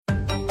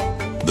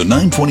The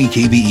 920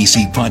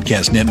 KVEC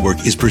Podcast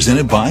Network is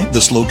presented by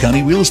the SLO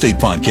County Real Estate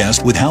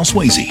Podcast with Hal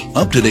Swayze.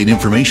 Up-to-date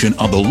information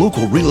on the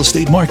local real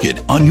estate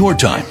market on your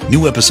time.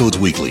 New episodes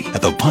weekly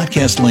at the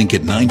podcast link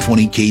at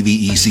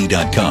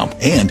 920kvec.com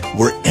and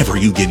wherever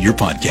you get your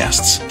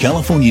podcasts.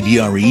 California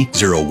DRE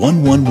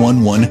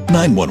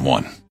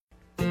 01111-911.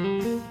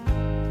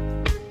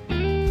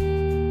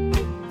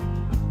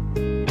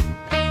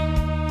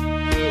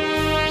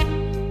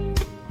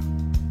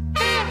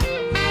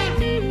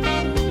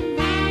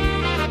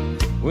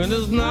 When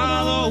it's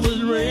not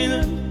always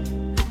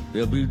raining,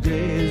 there'll be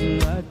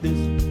days like this.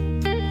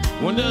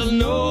 When there's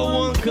no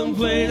one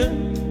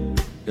complaining,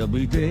 there'll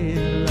be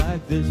days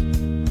like this.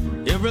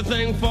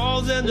 Everything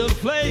falls into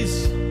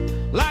place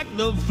like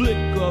the flick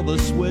of a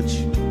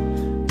switch.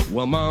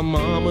 Well, my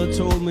mama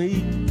told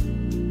me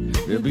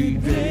there'll be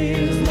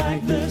days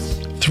like this.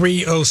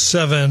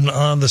 3:07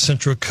 on the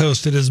Central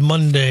Coast. It is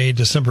Monday,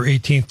 December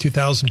 18th,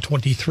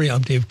 2023.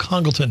 I'm Dave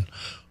Congleton,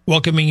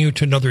 welcoming you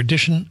to another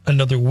edition,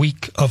 another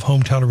week of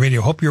Hometown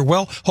Radio. Hope you're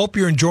well. Hope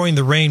you're enjoying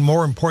the rain.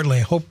 More importantly,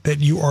 I hope that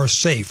you are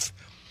safe.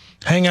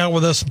 Hang out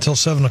with us until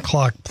 7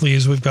 o'clock,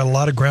 please. We've got a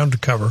lot of ground to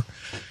cover.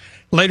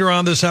 Later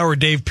on this hour,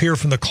 Dave Pier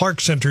from the Clark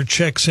Center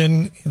checks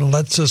in and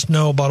lets us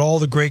know about all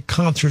the great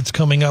concerts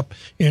coming up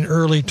in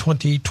early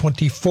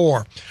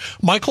 2024.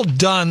 Michael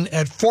Dunn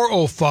at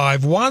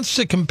 4:05 wants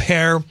to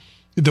compare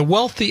the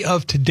wealthy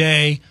of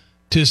today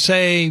to,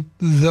 say,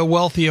 the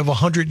wealthy of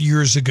 100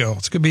 years ago.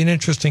 It's going to be an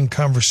interesting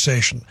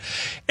conversation.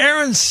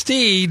 Aaron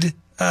Steed,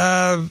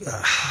 well,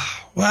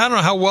 I don't know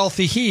how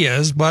wealthy he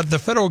is, but the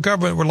federal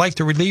government would like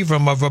to relieve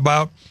him of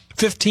about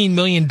 $15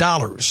 million.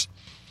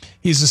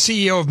 He's the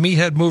CEO of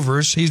Meathead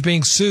Movers. He's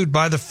being sued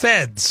by the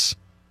feds.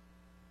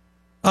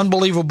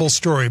 Unbelievable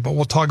story, but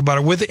we'll talk about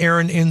it with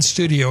Aaron in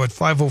studio at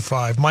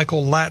 5:05.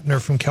 Michael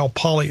Latner from Cal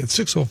Poly at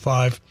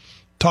 6:05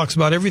 talks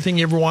about everything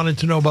you ever wanted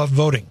to know about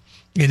voting.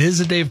 It is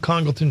a Dave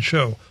Congleton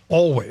show,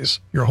 always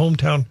your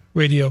hometown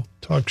radio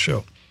talk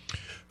show.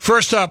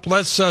 First up,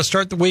 let's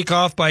start the week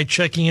off by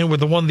checking in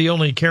with the one, the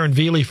only Karen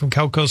Velie from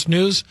Cal Coast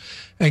News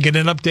and get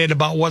an update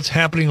about what's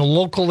happening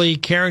locally.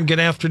 Karen, good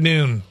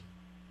afternoon.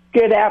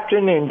 Good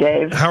afternoon,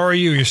 Dave. How are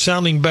you? You're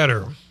sounding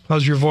better.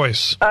 How's your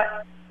voice?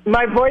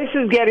 My voice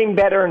is getting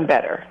better and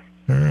better.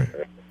 All right.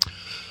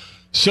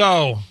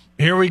 So,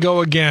 here we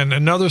go again.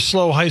 Another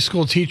SLO high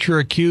school teacher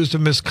accused of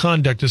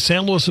misconduct. A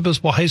San Luis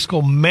Obispo High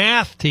School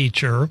math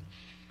teacher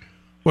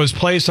was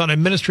placed on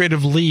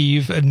administrative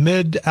leave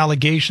amid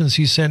allegations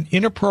he sent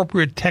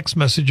inappropriate text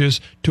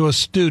messages to a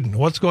student.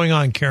 What's going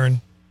on,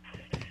 Karen?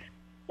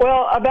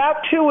 Well, about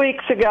 2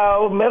 weeks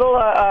ago, middle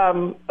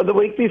of the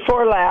week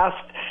before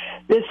last,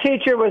 this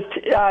teacher was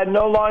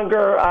no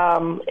longer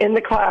in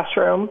the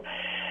classroom.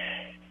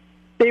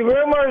 The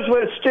rumors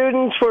with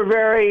students were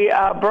very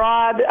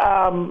broad,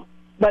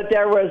 but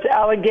there was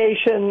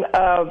allegation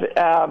of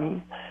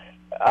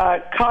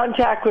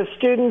contact with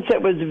students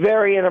that was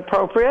very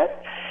inappropriate,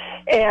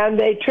 and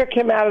they took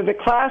him out of the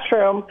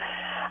classroom.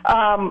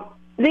 The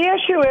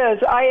issue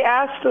is, I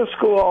asked the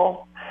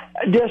school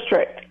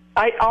district.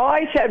 All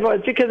I said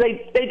was, because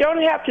they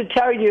don't have to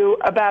tell you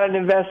about an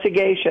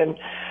investigation,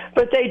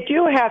 but they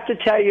do have to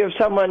tell you if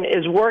someone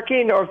is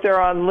working or if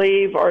they're on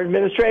leave or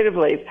administrative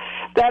leave.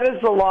 That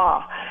is the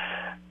law.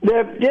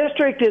 The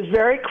district is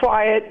very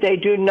quiet. They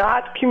do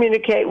not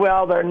communicate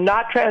well. They're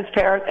not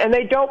transparent, and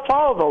they don't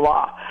follow the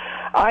law.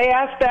 I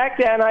asked back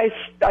then, I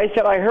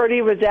said I heard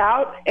he was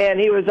out and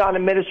he was on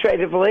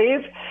administrative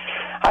leave.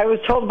 I was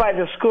told by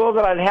the school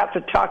that I'd have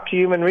to talk to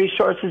human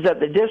resources at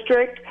the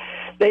district.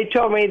 They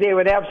told me they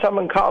would have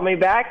someone call me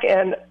back,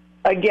 and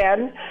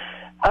again,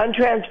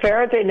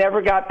 untransparent. They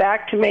never got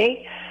back to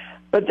me.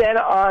 But then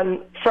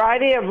on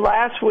Friday of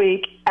last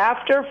week,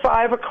 after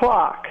 5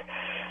 o'clock,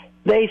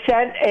 they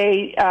sent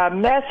a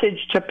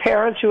message to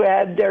parents who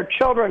had their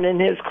children in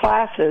his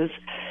classes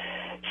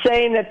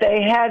saying that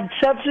they had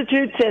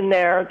substitutes in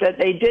there, that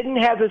they didn't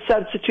have the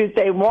substitute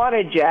they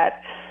wanted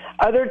yet.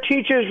 Other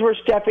teachers were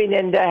stepping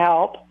in to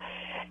help,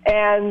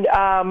 and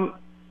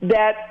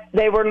that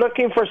they were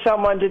looking for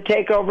someone to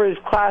take over his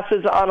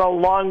classes on a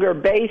longer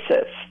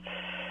basis.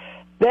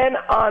 Then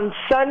on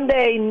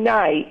Sunday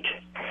night,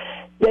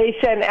 they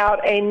sent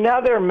out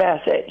another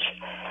message.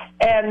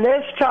 And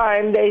this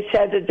time they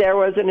said that there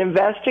was an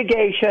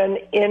investigation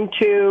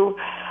into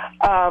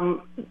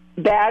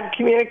bad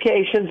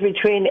communications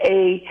between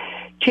a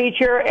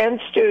teacher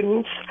and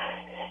students,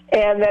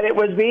 and that it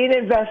was being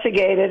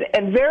investigated.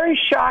 And very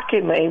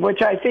shockingly,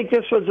 which I think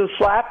this was a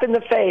slap in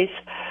the face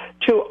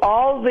to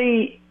all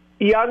the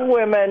young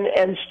women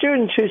and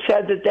students who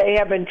said that they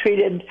have been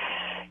treated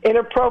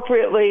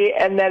inappropriately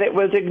and that it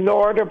was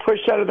ignored or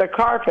pushed under the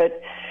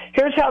carpet.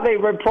 Here's how they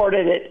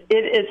reported it.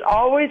 It is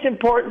always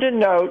important to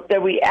note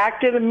that we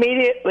acted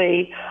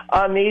immediately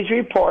on these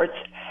reports,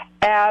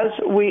 as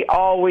we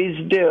always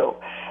do.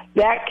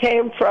 That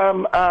came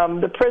from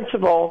the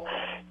principal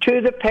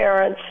to the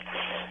parents,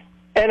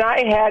 and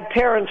I had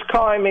parents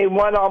calling me,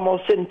 one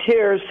almost in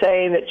tears,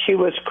 saying that she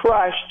was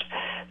crushed,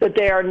 that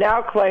they are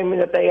now claiming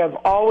that they have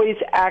always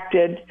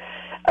acted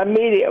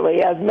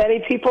immediately. As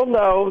many people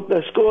know,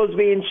 the school is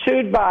being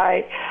sued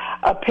by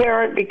a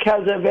parent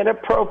because of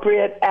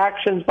inappropriate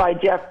actions by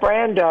Jeff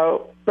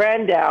Brandow.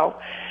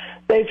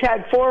 They've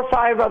had 4 or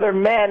 5 other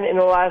men in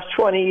the last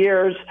 20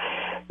 years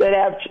that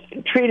have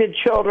treated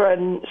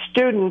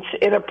students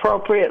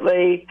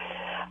inappropriately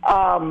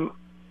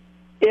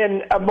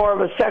in a more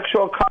of a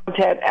sexual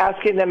content,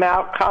 asking them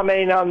out,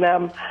 commenting on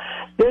them,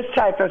 this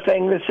type of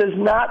thing. This is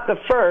not the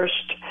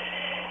first.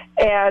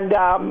 And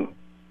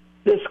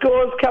the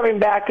school is coming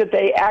back that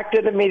they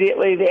acted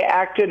immediately, they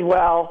acted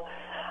well.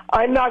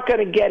 I'm not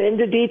going to get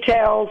into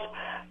details,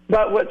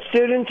 but what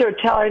students are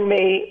telling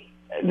me,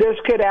 this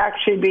could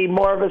actually be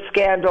more of a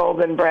scandal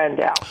than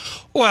Brandow.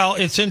 Well,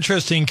 it's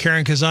interesting,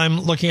 Karen, because I'm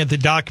looking at the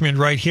document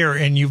right here,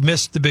 and you've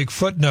missed the big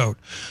footnote.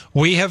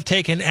 We have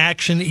taken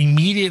action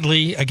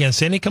immediately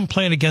against any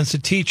complaint against a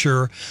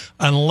teacher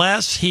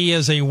unless he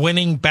is a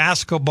winning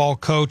basketball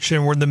coach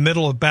and we're in the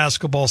middle of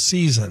basketball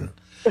season.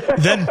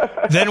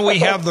 Then we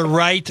have the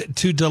right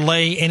to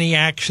delay any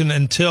action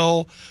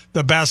until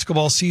the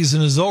basketball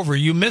season is over.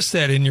 You missed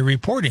that in your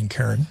reporting,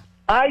 Karen.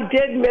 I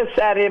did miss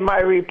that in my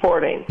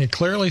reporting. It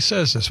clearly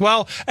says this.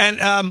 Well,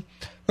 and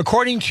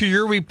according to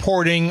your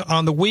reporting,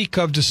 on the week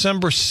of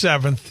December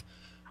 7th,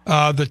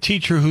 the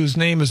teacher whose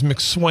name is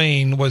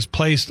McSwain was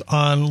placed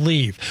on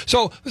leave.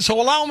 So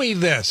allow me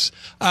this.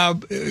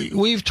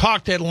 We've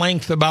talked at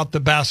length about the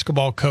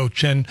basketball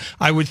coach, and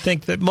I would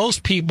think that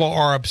most people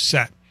are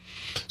upset.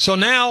 So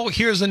now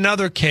here's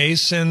another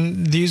case,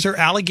 and these are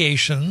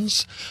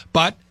allegations,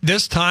 but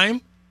this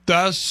time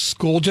the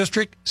school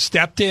district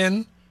stepped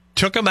in,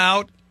 took him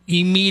out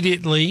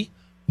immediately,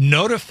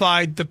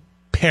 notified the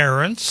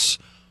parents.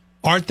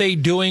 Aren't they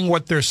doing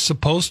what they're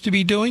supposed to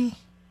be doing?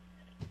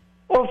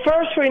 Well,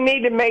 first we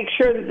need to make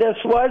sure that this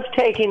was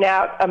taken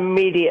out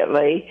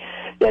immediately,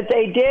 that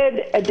they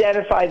did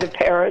identify the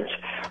parents.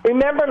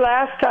 Remember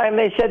last time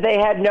they said they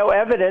had no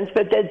evidence,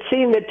 but they'd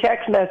seen the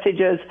text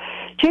messages.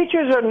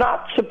 Teachers are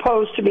not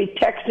supposed to be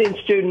texting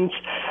students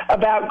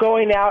about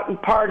going out and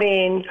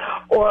partying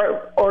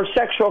or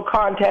sexual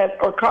content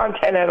or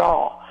content at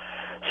all.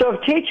 So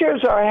if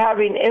teachers are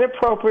having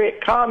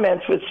inappropriate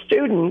comments with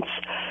students,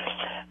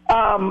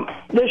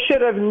 this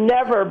should have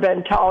never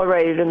been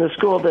tolerated in the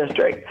school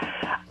district.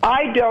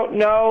 I don't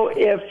know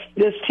if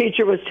this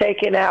teacher was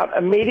taken out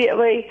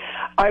immediately.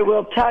 I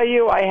will tell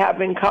you I have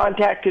been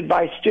contacted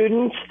by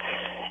students,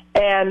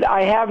 and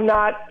I have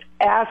not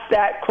asked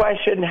that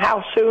question,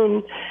 how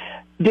soon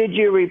did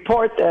you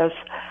report this?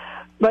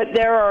 But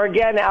there are,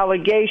 again,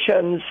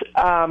 allegations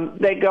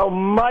that go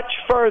much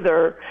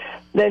further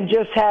than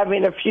just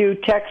having a few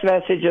text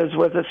messages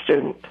with a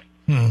student.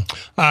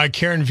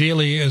 Karen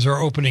Velie is our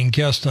opening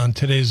guest on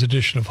today's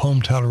edition of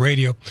Hometown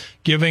Radio,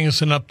 giving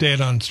us an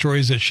update on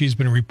stories that she's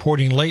been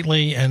reporting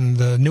lately, and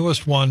the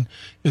newest one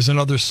is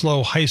another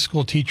SLO high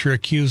school teacher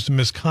accused of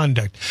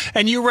misconduct.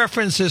 And you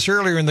referenced this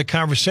earlier in the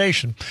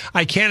conversation.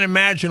 I can't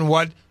imagine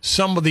what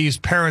some of these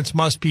parents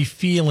must be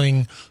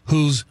feeling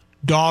whose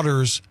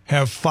daughters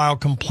have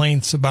filed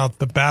complaints about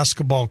the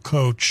basketball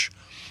coach,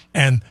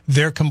 and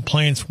their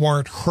complaints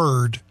weren't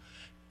heard,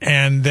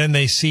 and then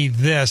they see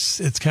this.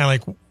 It's kind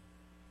of like,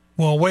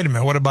 well, wait a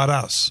minute, what about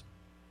us?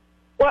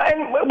 Well,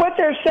 and what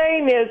they're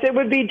saying is it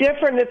would be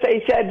different if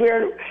they said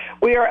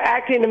we are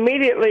acting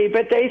immediately,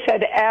 but they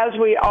said as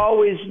we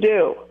always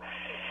do.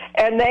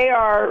 And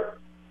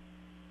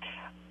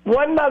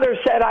one mother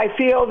said, I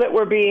feel that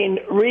we're being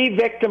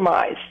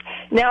re-victimized.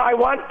 Now,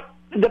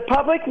 the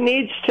public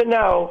needs to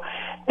know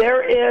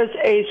there is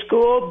a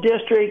school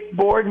district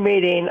board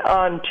meeting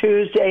on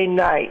Tuesday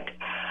night.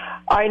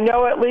 I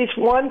know at least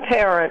one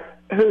parent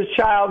whose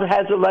child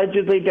has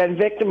allegedly been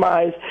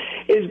victimized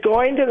is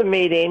going to the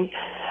meeting.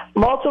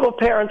 Multiple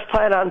parents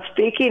plan on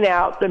speaking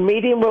out. The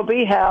meeting will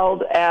be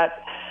held at,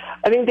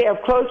 I think they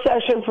have closed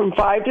session from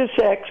 5 to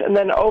 6 and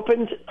then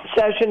open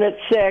session at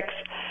 6.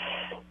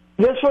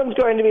 This one's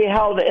going to be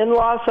held in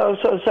Los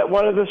Osos at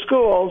one of the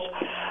schools,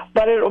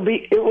 but it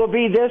will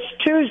be this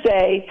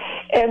Tuesday,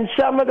 and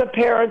some of the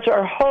parents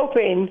are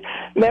hoping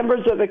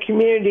members of the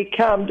community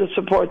come to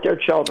support their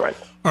children.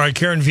 All right,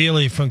 Karen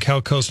Velie from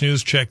Cal Coast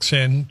News checks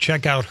in.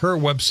 Check out her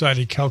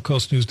website at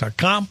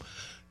calcoastnews.com,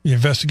 the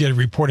investigative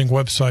reporting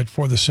website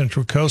for the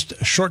Central Coast.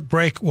 A short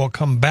break. We'll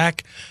come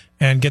back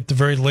and get the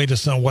very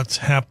latest on what's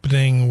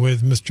happening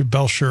with Mr.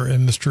 Belcher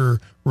and Mr.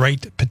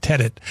 Wright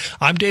Petit.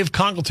 I'm Dave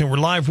Congleton. We're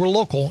live. We're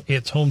local.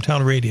 It's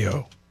Hometown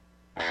Radio.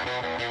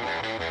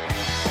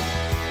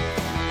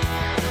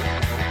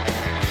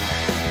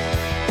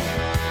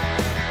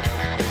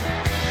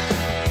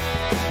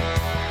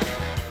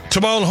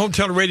 Tomorrow on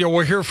Hometown Radio,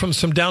 we'll hear from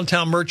some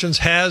downtown merchants.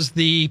 Has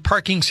the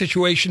parking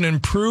situation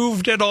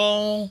improved at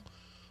all?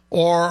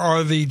 Or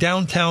are the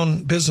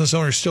downtown business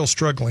owners still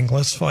struggling?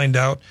 Let's find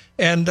out.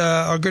 And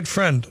our good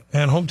friend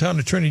and hometown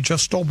attorney,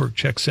 Jeff Stolberg,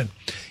 checks in.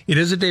 It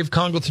is a Dave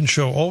Congleton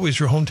show, always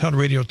your Hometown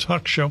Radio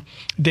talk show.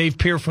 Dave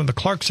Pier from the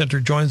Clark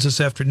Center joins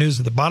us after news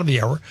at the bottom of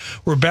the hour.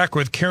 We're back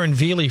with Karen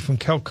Velie from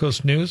Cal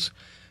Coast News.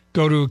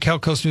 Go to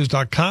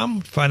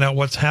calcoastnews.com, find out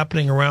what's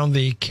happening around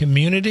the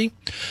community.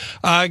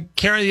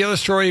 Karen, the other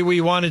story we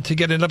wanted to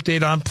get an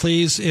update on,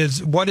 please,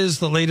 is what is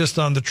the latest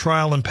on the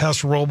trial and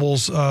past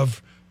robles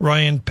of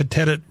Ryan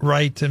Petit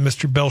Wright and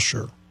Mr.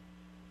 Belcher?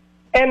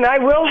 And I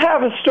will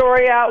have a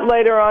story out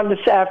later on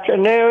this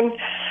afternoon.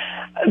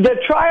 The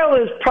trial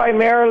is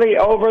primarily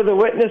over. The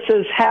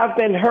witnesses have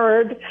been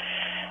heard,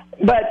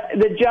 but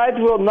the judge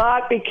will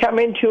not be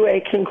coming to a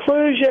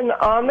conclusion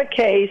on the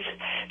case.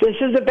 This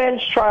is a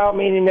bench trial,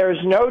 meaning there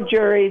is no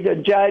jury. The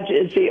judge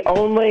is the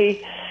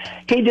only,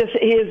 he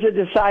is the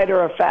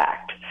decider of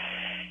fact.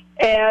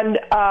 And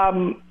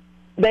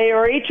they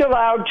are each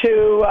allowed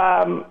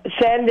to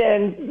send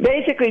in,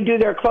 basically do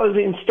their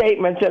closing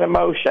statements in a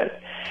motion.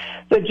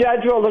 The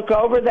judge will look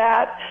over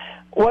that.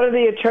 One of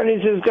the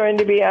attorneys is going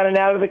to be on an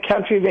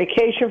out-of-the-country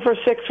vacation for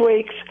 6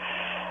 weeks.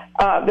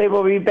 They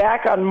will be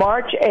back on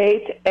March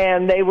 8th,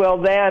 and they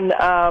will then,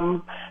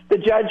 the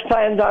judge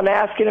plans on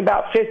asking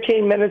about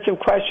 15 minutes of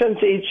questions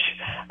each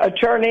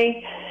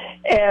attorney,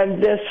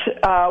 and this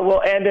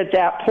will end at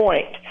that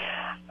point.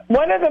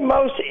 One of the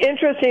most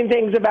interesting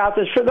things about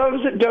this, for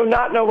those that do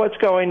not know what's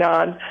going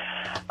on,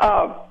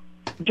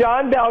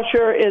 John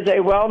Belcher is a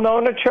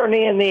well-known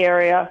attorney in the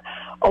area,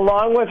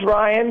 along with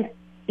Ryan,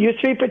 used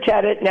to be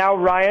Petit, now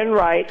Ryan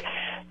Wright.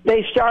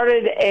 They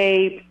started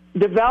a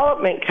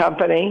development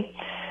company.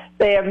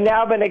 They have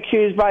now been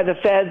accused by the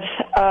feds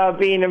of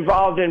being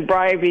involved in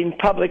bribing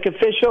public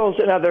officials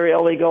and other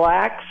illegal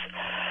acts.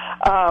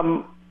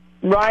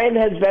 Ryan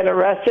has been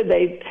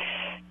arrested.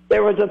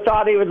 There was a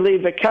thought he would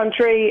leave the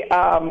country.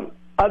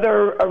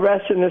 Other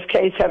arrests in this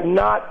case have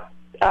not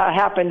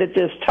happened at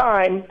this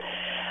time,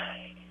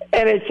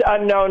 and it's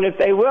unknown if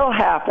they will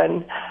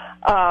happen.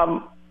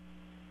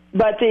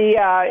 But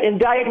the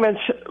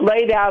indictments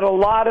laid out a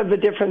lot of the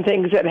different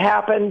things that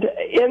happened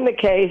in the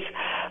case.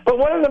 But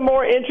one of the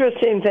more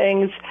interesting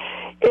things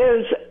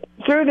is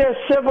through this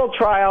civil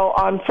trial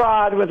on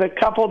fraud with a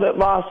couple that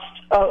lost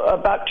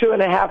about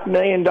 $2.5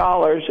 million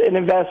in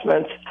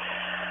investments.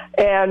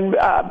 And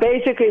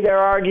basically they're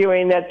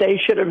arguing that they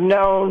should have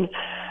known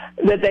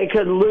that they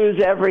could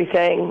lose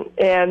everything.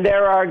 And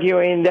they're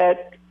arguing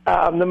that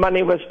the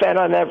money was spent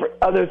on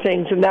other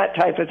things and that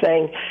type of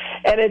thing.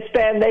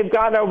 And they've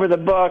gone over the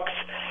books,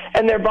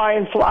 and they're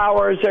buying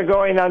flowers, they're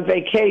going on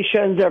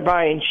vacations, they're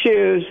buying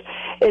shoes.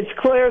 It's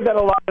clear that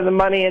a lot of the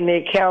money in the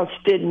accounts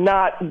did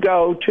not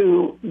go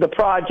to the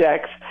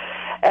projects,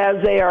 as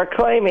they are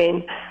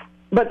claiming.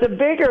 But the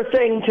bigger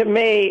thing to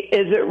me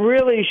is it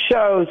really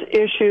shows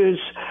issues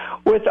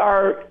with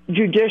our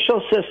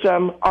judicial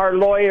system, our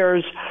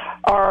lawyers,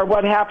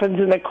 what happens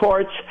in the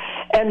courts,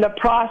 and the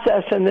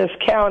process in this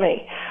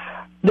county.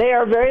 They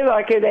are very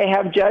lucky they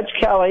have Judge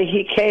Kelly.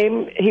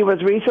 He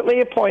was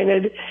recently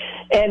appointed,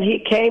 and he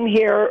came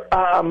here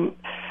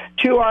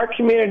to our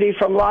community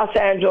from Los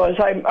Angeles.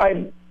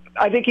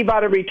 I think he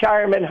bought a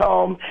retirement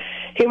home.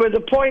 He was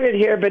appointed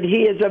here, but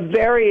he is a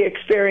very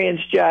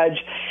experienced judge.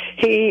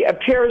 He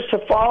appears to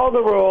follow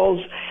the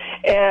rules,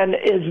 and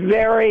it's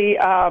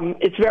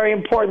very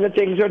important that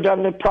things are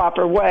done the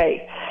proper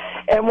way.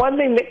 And one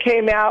thing that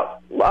came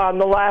out on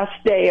the last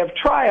day of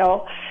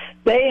trial,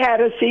 they had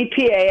a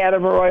CPA out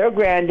of Arroyo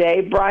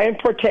Grande. Brian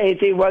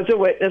Portese was a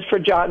witness for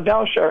John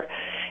Belcher.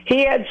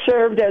 He had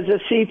served as a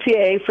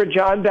CPA for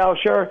John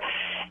Belcher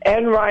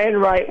and Ryan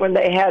Wright when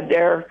they had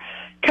their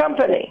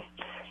company.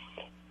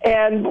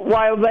 And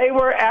while they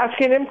were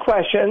asking him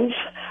questions,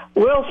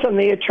 Wilson,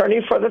 the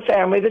attorney for the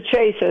family, the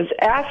Chases,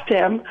 asked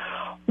him,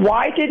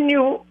 why didn't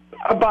you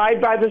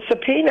abide by the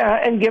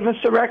subpoena and give us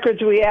the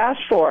records we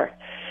asked for?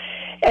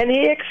 And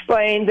he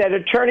explained that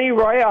Attorney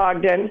Roy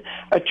Ogden,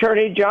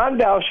 Attorney John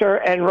Belcher,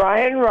 and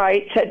Ryan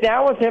Wright sat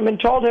down with him and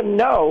told him,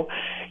 no,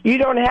 you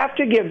don't have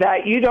to give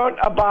that. You don't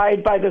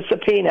abide by the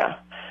subpoena.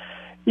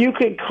 You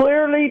could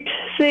clearly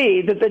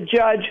see that the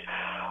judge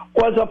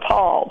was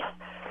appalled.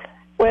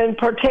 When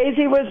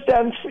Portese was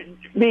done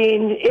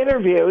being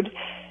interviewed,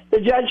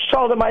 the judge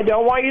told him, I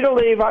don't want you to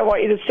leave. I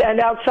want you to stand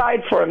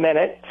outside for a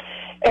minute.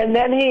 And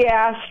then he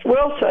asked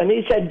Wilson,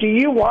 he said, do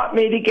you want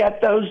me to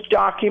get those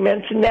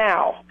documents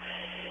now?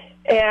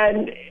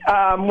 And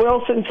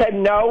Wilson said,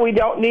 no, we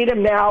don't need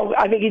him now.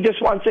 I think he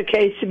just wants the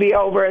case to be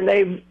over, and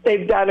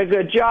they've done a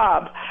good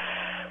job.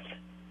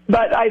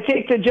 But I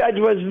think the judge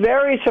was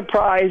very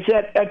surprised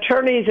that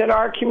attorneys in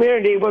our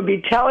community would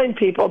be telling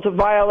people to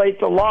violate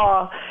the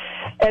law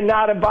and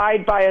not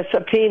abide by a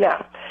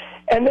subpoena.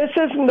 And this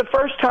isn't the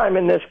first time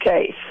in this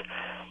case.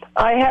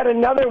 I had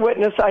another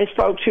witness I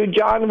spoke to,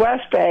 John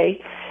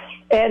Westbay,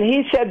 and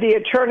he said the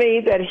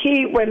attorney that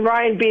when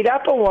Ryan beat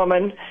up a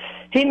woman,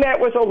 he met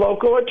with a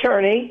local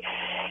attorney,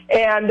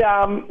 and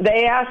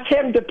they asked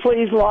him to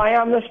please lie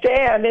on the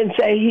stand and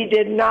say he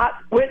did not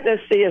witness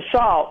the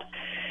assault.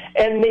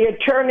 And the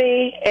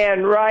attorney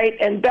and Wright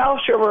and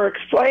Belcher were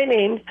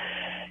explaining,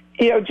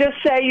 just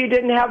say you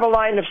didn't have a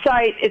line of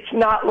sight, it's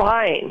not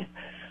lying.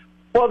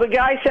 Well, the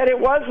guy said it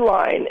was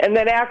lying, and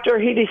then after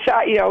he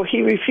decided,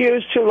 he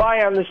refused to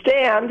lie on the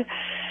stand,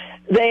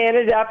 they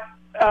ended up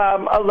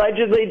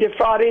allegedly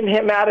defrauding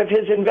him out of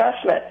his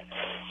investment.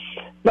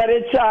 But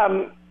it's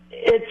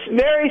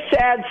very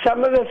sad,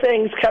 some of the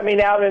things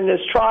coming out in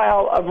this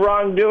trial of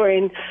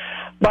wrongdoing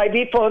by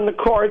people in the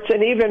courts,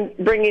 and even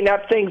bringing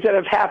up things that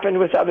have happened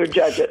with other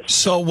judges.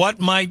 So what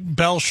might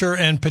Belcher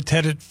and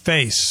Petit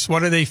face?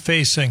 What are they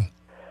facing?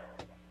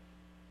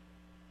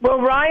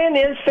 Well, Ryan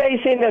is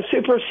facing a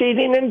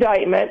superseding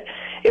indictment.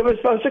 It was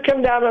supposed to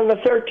come down on the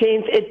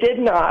 13th. It did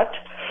not.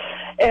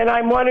 And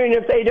I'm wondering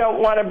if they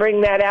don't want to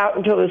bring that out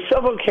until the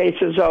civil case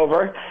is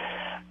over.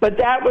 But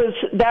that was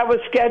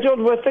scheduled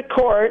with the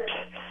court,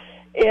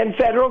 in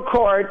federal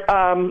court,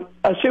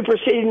 a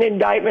superseding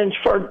indictments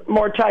for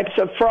more types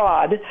of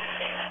fraud.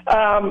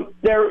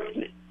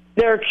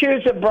 They're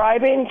accused of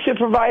bribing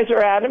Supervisor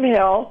Adam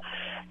Hill.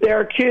 They're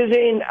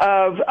accusing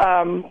of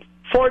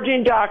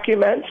forging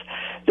documents.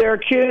 They're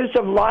accused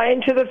of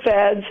lying to the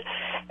feds,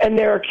 and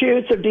they're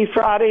accused of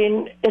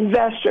defrauding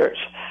investors.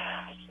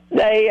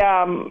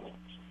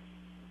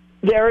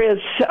 There is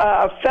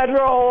a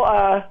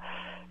federal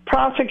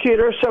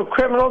prosecutor, so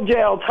criminal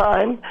jail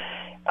time,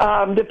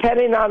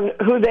 depending on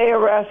who they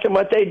arrest and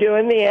what they do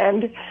in the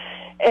end.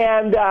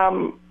 And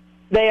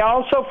they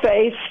also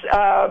face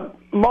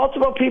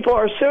multiple people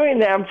are suing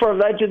them for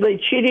allegedly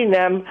cheating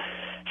them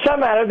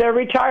some out of their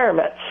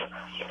retirements.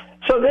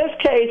 So this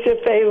case,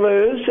 if they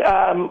lose,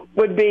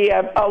 would be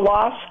a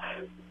loss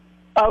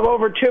of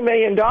over $2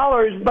 million,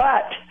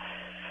 but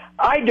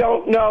I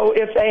don't know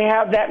if they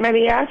have that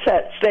many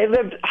assets. They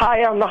lived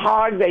high on the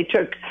hog. They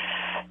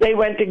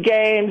went to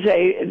games.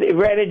 They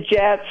rented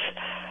jets.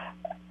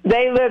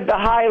 They lived the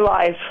high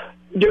life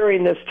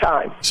during this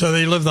time. So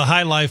they lived the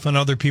high life on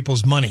other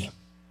people's money.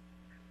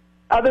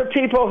 Other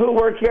people who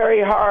worked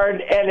very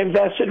hard and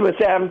invested with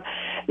them.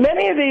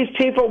 Many of these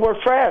people were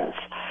friends.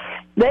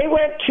 They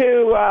went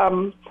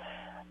to,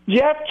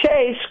 Jeff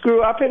Chase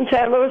grew up in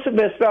San Luis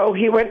Obispo.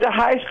 He went to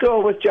high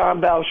school with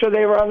John Belcher.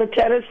 They were on the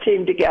tennis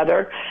team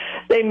together.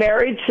 They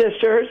married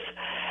sisters.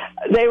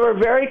 They were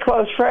very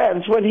close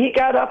friends. When he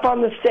got up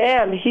on the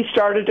stand, he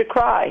started to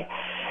cry.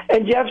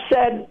 And Jeff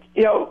said,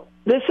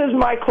 this is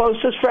my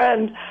closest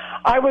friend.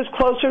 I was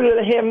closer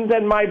to him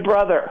than my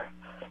brother.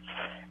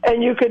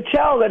 And you could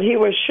tell that he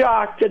was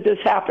shocked that this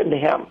happened to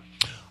him.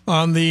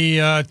 On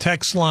the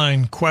text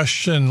line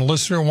question,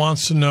 listener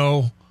wants to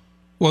know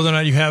whether or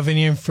not you have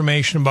any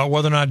information about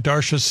whether or not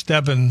Darsha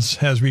Stebbins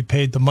has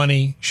repaid the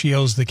money she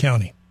owes the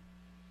county.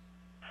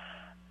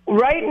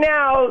 Right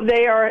now,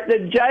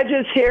 the judge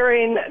is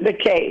hearing the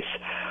case.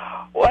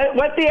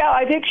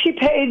 I think she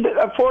paid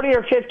 $40,000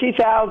 or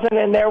 $50,000,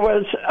 and there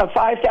was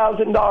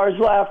 $5,000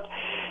 left.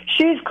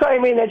 She's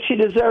claiming that she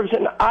deserves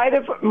an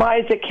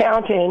itemized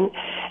accounting,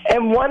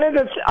 and one of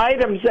the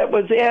items that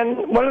was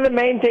one of the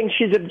main things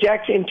she's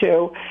objecting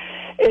to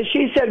is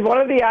she said one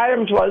of the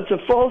items was the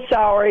full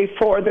salary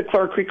for the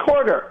clerk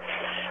recorder.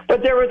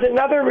 But there was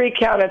another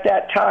recount at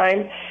that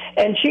time,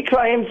 and she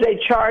claims they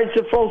charged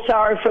the full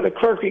salary for the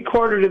clerk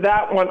recorder to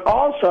that one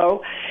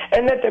also,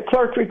 and that the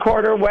clerk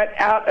recorder went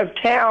out of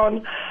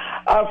town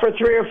for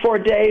 3 or 4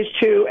 days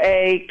to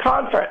a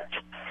conference,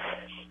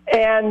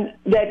 and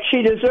that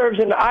she deserves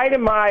an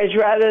itemized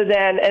rather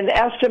than an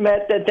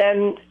estimate that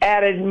then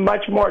added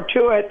much more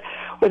to it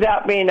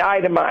without being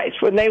itemized.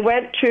 When they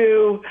went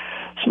to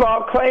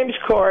small claims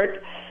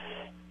court,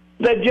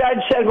 the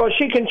judge said, well,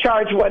 she can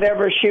charge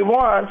whatever she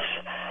wants,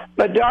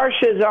 but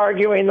Darsha is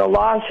arguing the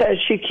law says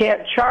she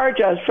can't charge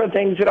us for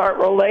things that aren't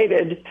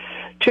related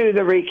to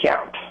the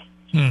recount.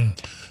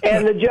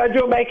 And the judge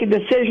will make a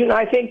decision,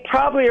 I think,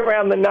 probably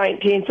around the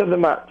 19th of the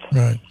month.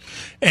 Right.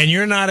 And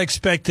you're not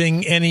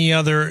expecting any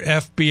other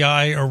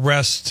FBI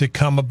arrests to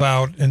come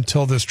about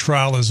until this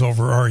trial is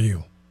over, are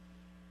you?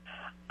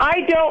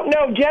 I don't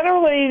know.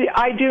 Generally,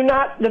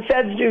 the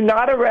feds do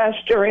not arrest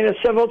during a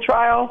civil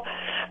trial,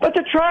 but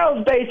the trial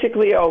is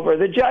basically over.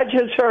 The judge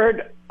has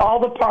heard all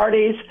the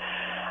parties.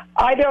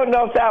 I don't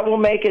know if that will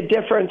make a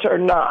difference or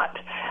not.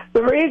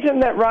 The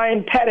reason that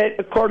Ryan Pettit,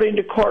 according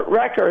to court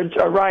records,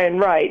 or Ryan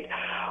Wright,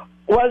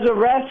 was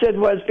arrested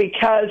was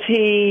because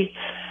they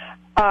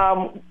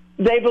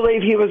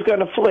believe he was going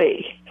to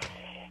flee,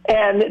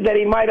 and that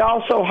he might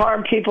also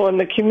harm people in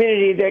the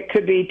community that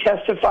could be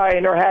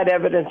testifying or had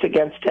evidence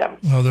against him.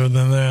 Other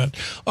than that.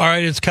 All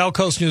right, it's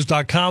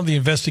CalCoastNews.com, the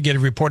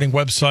investigative reporting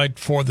website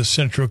for the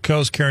Central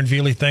Coast. Karen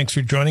Velie, thanks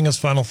for joining us.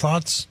 Final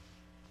thoughts?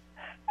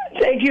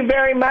 Thank you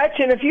very much.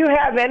 And if you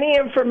have any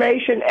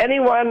information,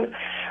 anyone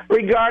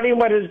regarding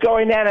what is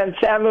going on in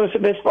San Luis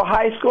Obispo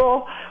High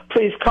School,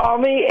 please call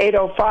me,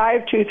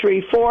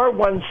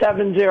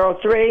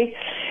 805-234-1703.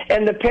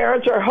 And the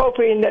parents are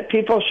hoping that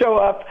people show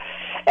up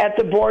at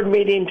the board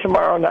meeting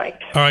tomorrow night.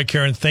 All right,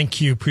 Karen,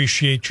 thank you.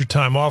 Appreciate your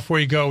time. Off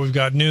where you go, we've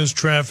got news,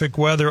 traffic,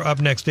 weather.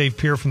 Up next, Dave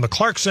Pier from the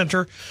Clark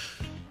Center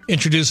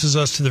introduces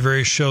us to the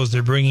various shows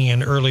they're bringing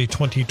in early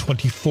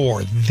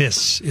 2024.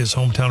 This is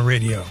Hometown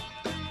Radio.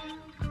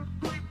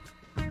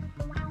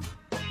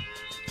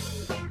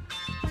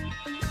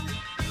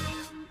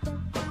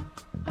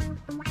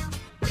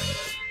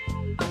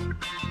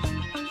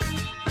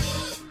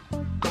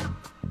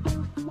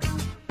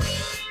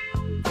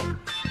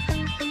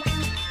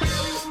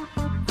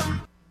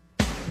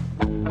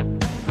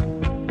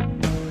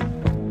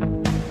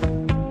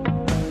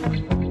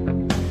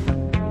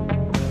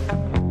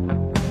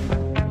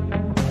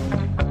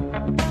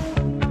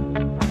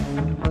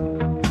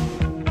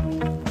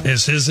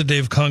 This is the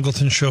Dave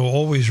Congleton Show,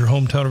 always your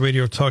hometown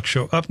radio talk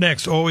show. Up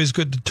next, always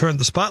good to turn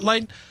the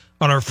spotlight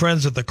on our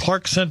friends at the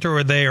Clark Center,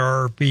 where they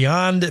are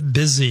beyond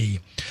busy.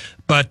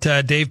 But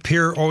Dave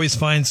Pier always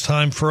finds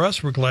time for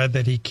us. We're glad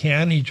that he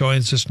can. He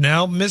joins us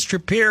now.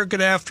 Mr. Pier,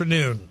 good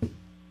afternoon.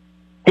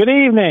 Good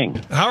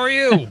evening. How are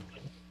you?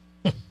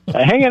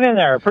 Hanging in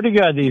there. Pretty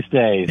good these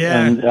days.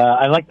 Yeah. And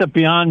I like the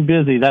beyond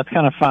busy. That's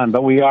kind of fun,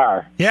 but we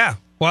are. Yeah.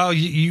 Well,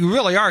 you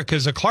really are,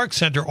 because the Clark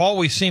Center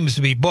always seems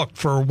to be booked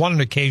for one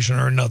occasion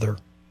or another.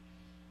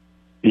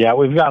 Yeah,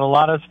 we've got a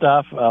lot of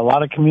stuff, a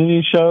lot of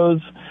community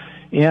shows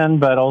in,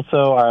 but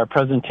also our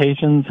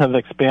presentations have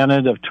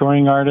expanded of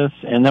touring artists.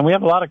 And then we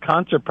have a lot of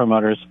concert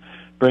promoters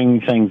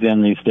bringing things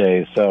in these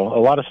days. So a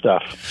lot of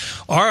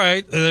stuff. All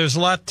right. There's a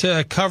lot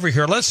to cover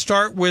here. Let's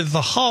start with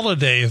the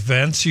holiday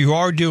events. You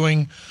are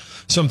doing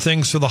some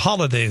things for the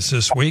holidays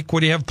this week.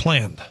 What do you have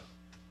planned?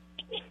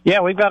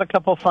 Yeah, we've got a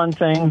couple fun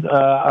things.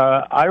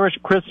 Irish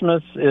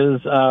Christmas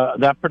is,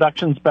 that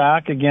production's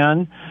back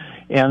again,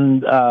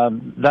 and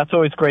that's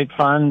always great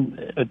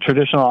fun,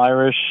 traditional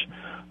Irish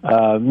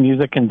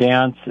music and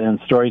dance and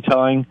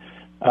storytelling,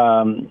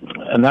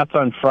 and that's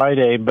on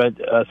Friday. But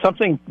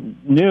something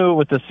new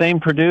with the same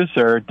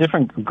producer,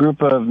 different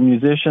group of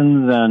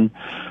musicians, and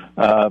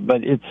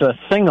but it's a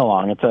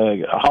sing-along. It's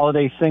a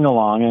holiday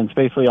sing-along, and it's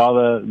basically all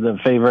the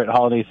favorite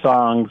holiday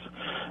songs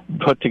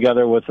put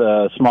together with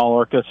a small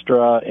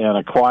orchestra and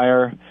a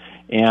choir,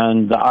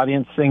 and the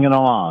audience singing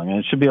along. And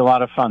it should be a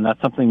lot of fun. That's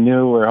something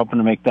new. We're hoping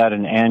to make that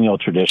an annual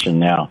tradition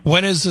now.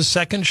 When is the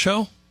second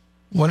show?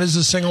 When is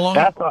the sing-along?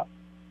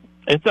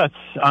 It's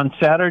on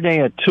Saturday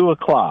at 2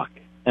 o'clock.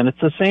 And it's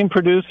the same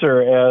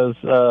producer as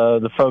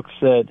the folks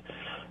that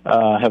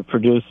have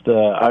produced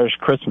Irish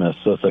Christmas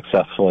so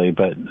successfully.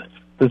 But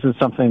this is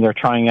something they're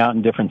trying out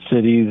in different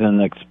cities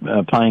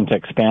and planning to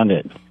expand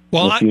it.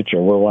 In the future.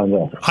 We're one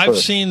of the I've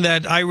first. seen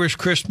that Irish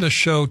Christmas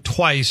show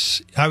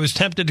twice. I was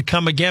tempted to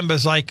come again, but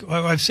it's like,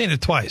 I've seen it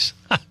twice.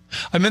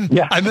 I'm in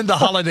the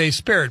holiday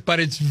spirit, but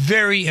it's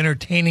very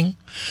entertaining.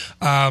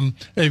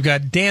 They've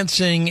got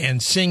dancing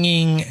and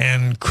singing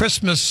and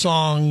Christmas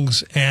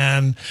songs,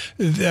 and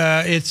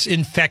it's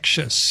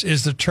infectious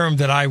is the term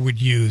that I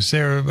would use.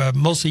 They're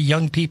mostly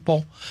young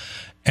people,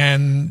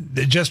 and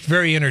they're just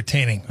very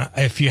entertaining.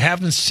 If you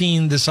haven't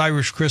seen this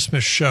Irish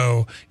Christmas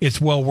show, it's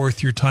well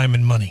worth your time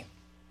and money.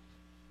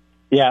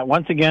 Yeah,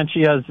 once again,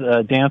 she has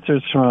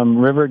dancers from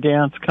River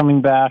Dance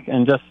coming back,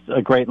 and just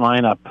a great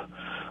lineup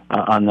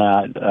on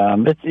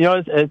that.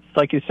 It's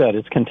like you said,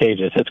 it's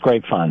contagious. It's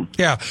great fun.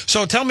 Yeah.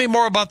 So tell me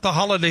more about the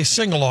holiday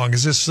sing-along.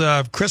 Is this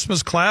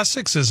Christmas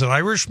classics? Is it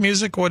Irish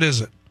music? What is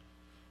it?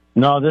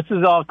 No, this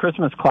is all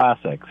Christmas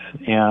classics.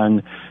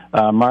 And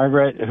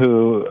Margaret,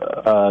 who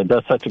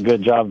does such a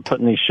good job of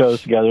putting these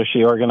shows together,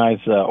 she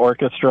organized an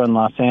orchestra in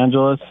Los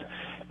Angeles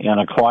and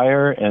a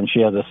choir, and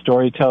she has a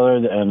storyteller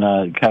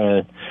and kind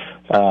of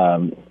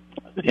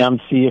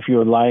MC, if you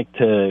would like,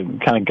 to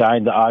kind of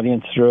guide the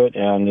audience through it.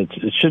 And it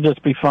should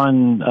just be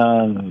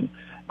fun,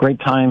 great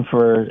time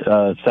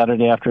for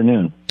Saturday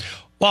afternoon.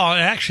 Well,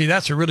 actually,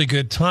 that's a really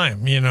good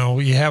time. You know,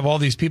 you have all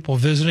these people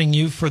visiting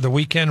you for the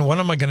weekend. What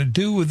am I going to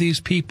do with these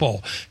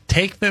people?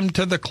 Take them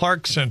to the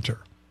Clark Center.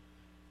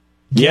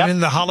 Get in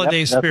the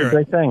holiday spirit.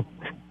 That's a great thing.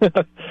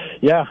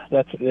 Yeah,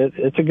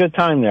 it's a good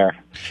time there.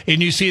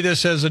 And you see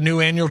this as a new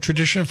annual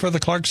tradition for the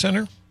Clark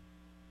Center?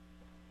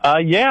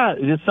 Yeah,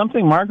 it's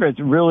something Margaret's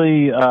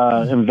really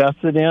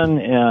invested in,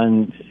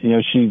 and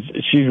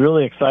she's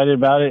really excited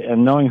about it.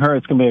 And knowing her,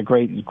 it's going to be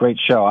a great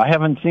show. I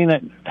haven't seen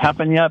it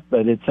happen yet,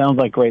 but it sounds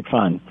like great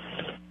fun.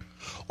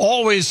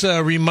 Always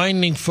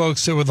reminding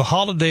folks that with the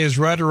holidays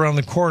right around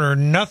the corner,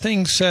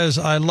 nothing says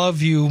I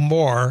love you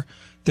more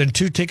than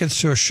 2 tickets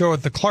to a show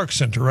at the Clark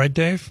Center, right,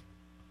 Dave?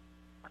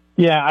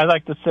 Yeah, I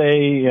like to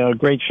say,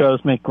 great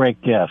shows make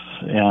great gifts,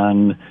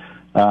 and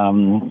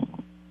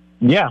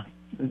yeah.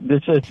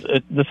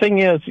 The thing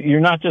is, you're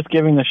not just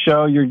giving the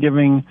show, you're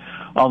giving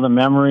all the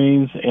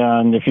memories,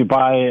 and if you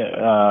buy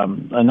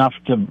enough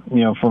to,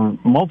 for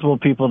multiple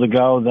people to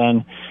go,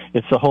 then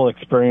it's the whole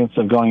experience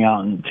of going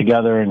out and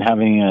together and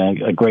having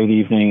a great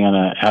evening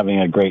and having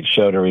a great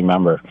show to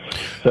remember.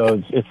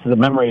 So it's the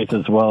memories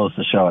as well as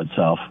the show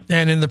itself.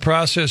 And in the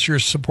process, you're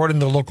supporting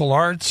the local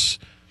arts?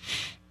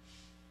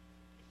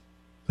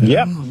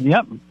 Yep.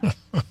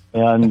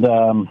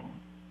 And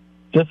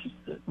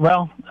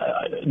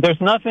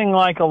there's nothing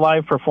like a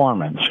live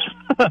performance.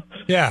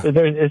 Yeah.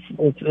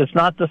 It's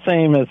not the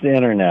same as the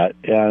internet,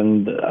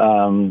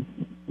 and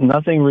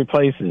nothing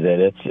replaces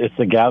it. It's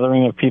the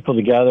gathering of people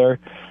together.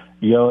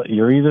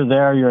 You're either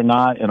there or you're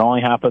not. It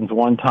only happens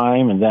one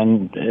time, and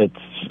then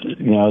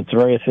it's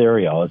very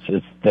ethereal.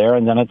 It's there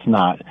and then it's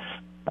not.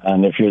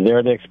 And if you're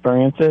there to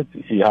experience it,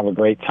 you have a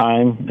great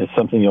time. It's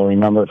something you'll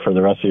remember for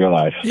the rest of your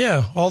life.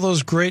 Yeah, all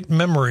those great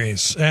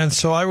memories. And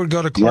so I would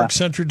go to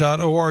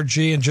clarkcenter.org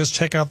and just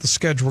check out the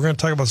schedule. We're going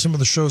to talk about some of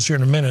the shows here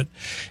in a minute.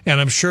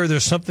 And I'm sure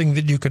there's something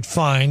that you could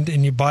find,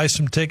 and you buy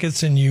some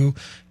tickets and you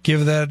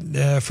give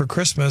that for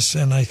Christmas,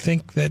 and I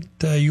think that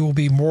you will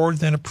be more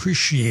than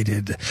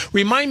appreciated.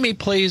 Remind me,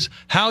 please,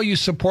 how you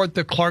support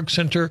the Clark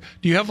Center.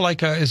 Do you have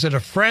is it a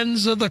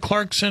Friends of the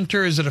Clark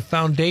Center? Is it a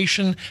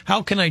foundation?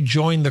 How can I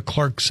join the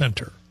Clark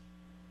Center?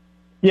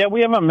 Yeah,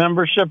 we have a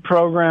membership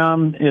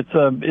program.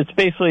 It's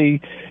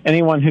basically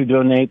anyone who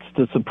donates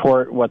to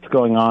support what's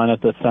going on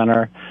at the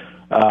center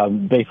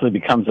basically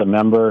becomes a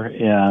member,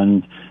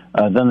 and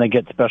then they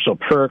get special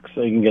perks.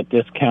 They can get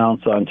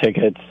discounts on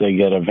tickets. They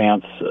get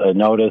advance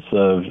notice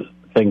of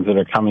things that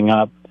are coming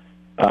up.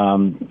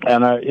 And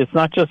it's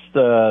not just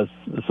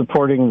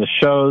supporting the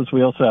shows.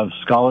 We also have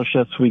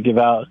scholarships we give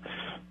out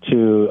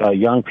to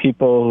young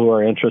people who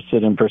are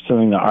interested in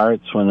pursuing the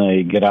arts when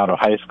they get out of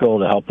high school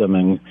to help them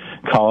in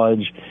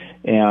college.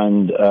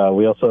 And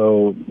we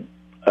also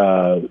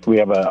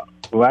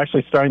we're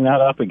actually starting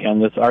that up again,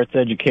 this arts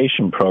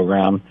education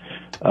program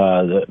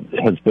that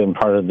has been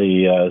part of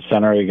the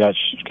center. It got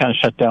kind of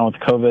shut down with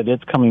COVID.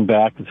 It's coming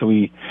back, so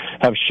we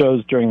have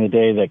shows during the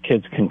day that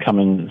kids can come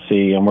and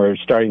see, and we're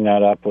starting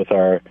that up with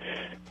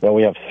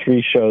we have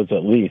 3 shows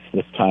at least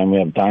this time. We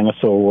have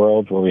Dinosaur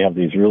World, where we have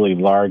these really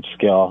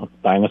large-scale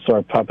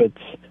dinosaur puppets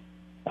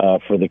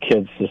for the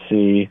kids to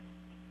see.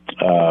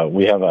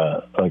 We have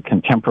a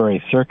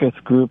contemporary circus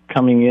group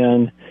coming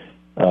in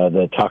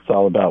that talks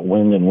all about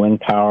wind and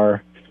wind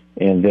power.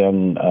 And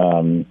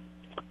then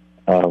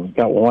we've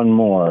got one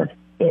more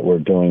that we're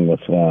doing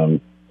with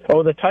them.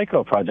 The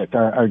Taiko Project,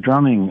 our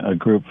drumming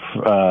group,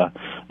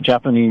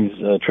 Japanese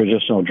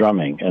traditional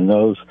drumming. And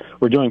those,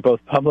 we're doing both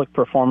public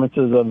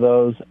performances of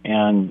those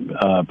and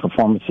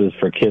performances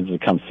for kids to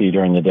come see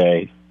during the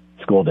day,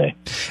 school day.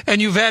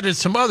 And you've added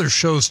some other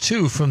shows,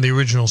 too, from the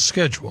original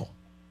schedule.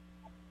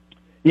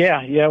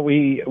 Yeah,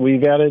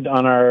 we've added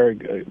on our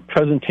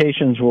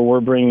presentations where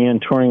we're bringing in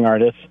touring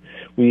artists.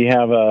 We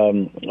have,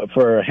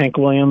 for Hank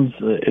Williams,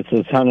 it's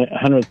his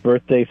 100th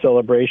birthday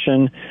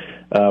celebration.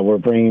 We're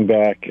bringing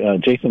back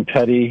Jason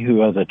Petty,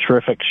 who has a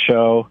terrific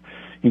show.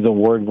 He's an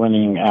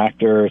award-winning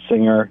actor,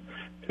 singer,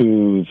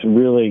 who's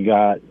really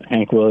got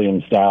Hank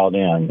Williams dialed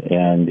in.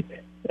 And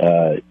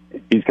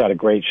he's got a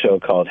great show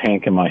called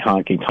Hank and My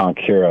Honky Tonk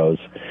Heroes.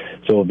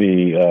 So we'll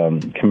be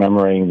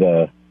commemorating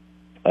the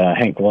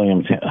Hank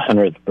Williams'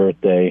 100th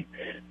birthday.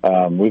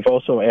 We've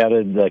also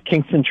added the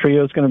Kingston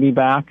Trio is going to be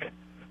back,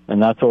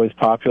 and that's always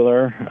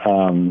popular.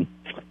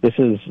 This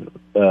is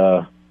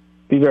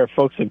these are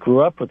folks that grew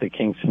up with the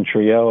Kingston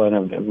Trio,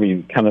 and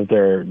we kind of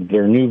their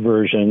new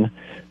version,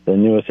 the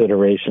newest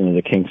iteration of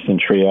the Kingston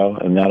Trio,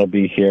 and that'll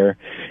be here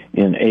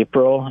in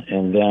April.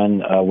 And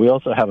then we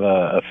also have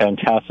a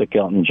fantastic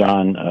Elton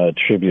John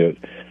tribute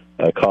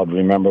called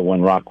 "Remember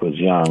When Rock Was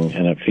Young,"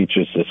 and it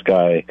features this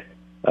guy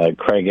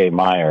Craig A.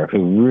 Meyer,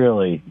 who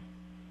really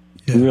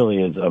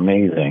is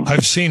amazing.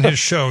 I've seen his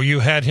show. You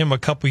had him a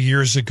couple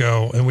years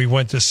ago, and we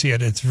went to see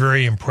it. It's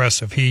very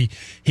impressive. He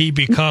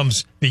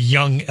becomes the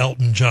young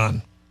Elton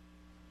John.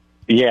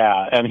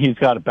 Yeah, and he's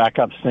got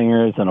backup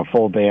singers and a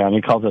full band.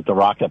 He calls it the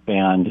Rocket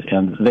Band,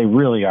 and they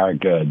really are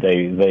good.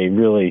 They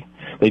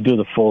do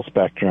the full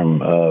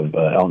spectrum of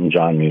Elton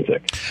John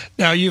music.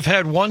 Now, you've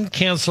had one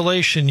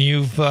cancellation.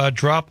 You've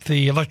dropped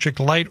the Electric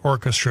Light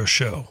Orchestra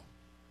show.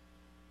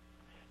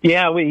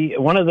 Yeah,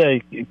 one of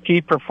the key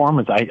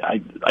performers,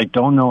 I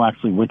don't know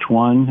actually which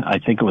one. I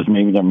think it was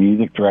maybe their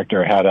music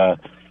director had a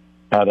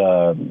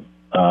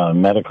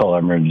medical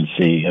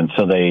emergency, and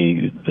so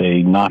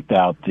they knocked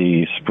out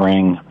the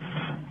spring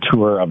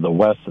tour of the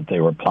West that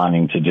they were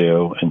planning to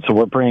do, and so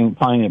we're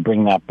planning to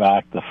bring that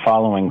back the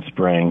following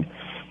spring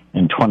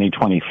in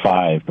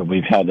 2025. But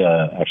we've had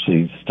to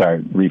actually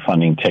start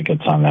refunding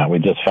tickets on that. We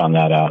just found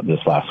that out this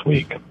last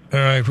week. All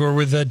right, we're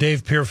with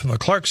Dave Pier from the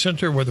Clark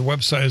Center, where the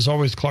website is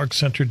always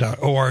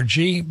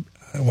clarkcenter.org.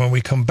 When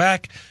we come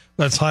back,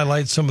 let's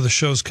highlight some of the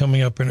shows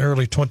coming up in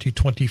early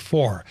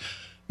 2024.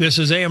 This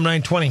is AM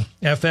 920,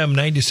 FM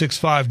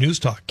 96.5 News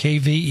Talk,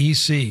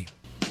 KVEC.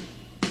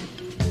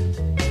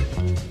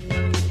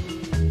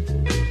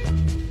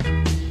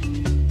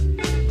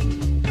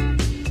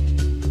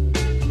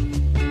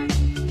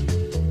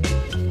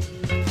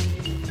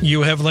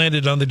 You have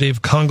landed on the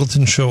Dave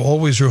Congleton Show,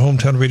 always your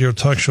hometown radio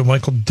talk show.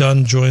 Michael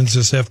Dunn joins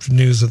us after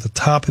news at the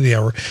top of the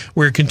hour.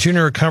 We're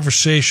continuing our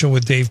conversation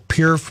with Dave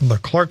Pier from the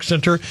Clark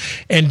Center.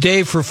 And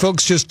Dave, for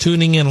folks just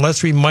tuning in,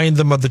 let's remind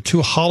them of the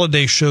 2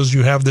 holiday shows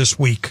you have this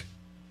week.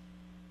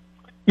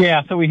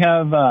 Yeah, so we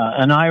have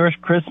an Irish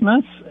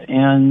Christmas,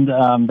 and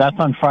that's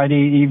on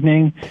Friday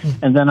evening.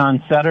 And then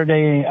on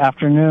Saturday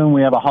afternoon,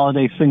 we have a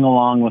holiday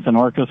sing-along with an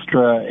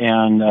orchestra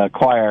and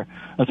choir,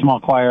 a small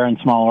choir and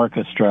small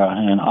orchestra,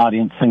 and an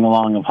audience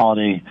sing-along of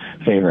holiday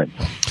favorites.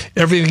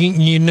 Everything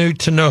you need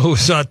to know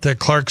is at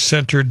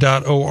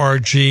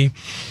clarkcenter.org.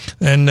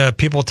 And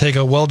people take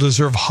a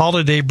well-deserved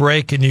holiday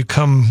break, and you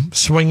come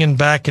swinging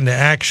back into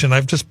action.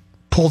 I've just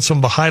pulled some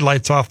of the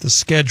highlights off the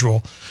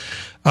schedule.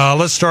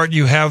 Let's start.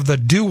 You have the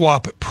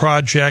Doo-Wop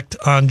Project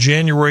on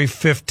January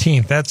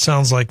 15th. That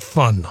sounds like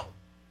fun.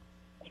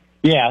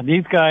 Yeah,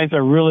 these guys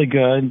are really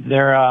good.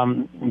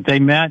 They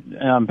met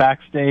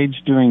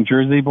backstage doing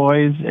Jersey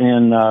Boys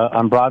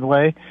on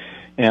Broadway,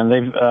 and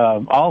they've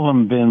all of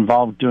them been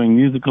involved doing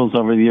musicals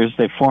over the years.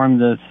 They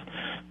formed this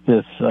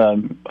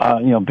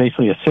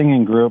basically a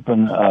singing group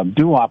and a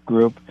doo-wop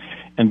group,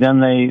 and then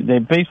they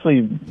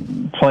basically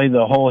play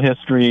the whole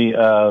history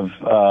of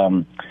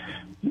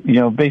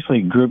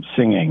basically group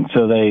singing.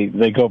 So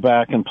they go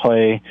back and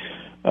play,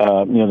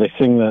 they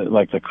sing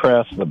the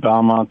Crest, the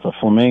Belmonts, the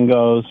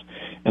Flamingos,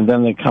 and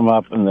then they come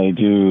up and they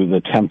do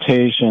the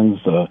Temptations,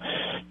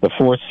 the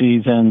Four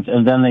Seasons,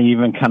 and then they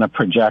even kind of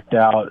project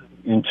out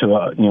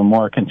into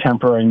more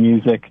contemporary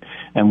music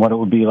and what it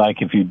would be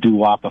like if you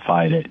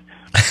doo-wopified it.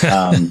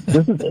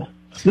 This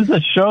is a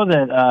show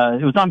that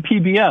it was on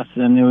PBS,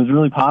 and it was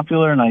really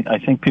popular, and I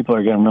think people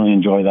are going to really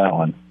enjoy that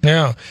one.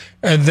 Yeah.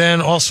 And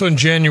then also in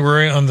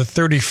January, on the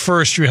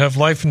 31st, you have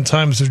Life and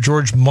Times of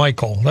George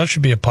Michael. That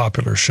should be a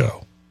popular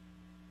show.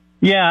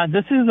 Yeah,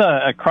 this is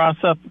a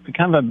cross-up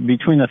kind of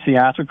between a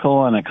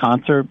theatrical and a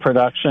concert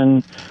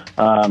production.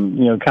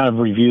 Kind of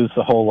reviews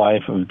the whole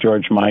life of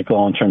George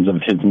Michael in terms of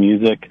his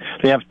music.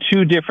 They have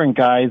two different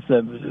guys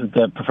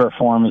that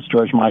perform as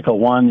George Michael.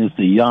 One is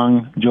the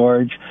young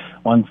George,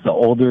 one's the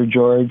older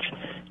George,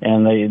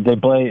 and they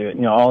play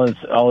all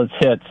his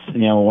hits.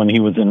 When he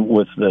was in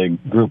with the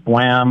group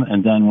Wham,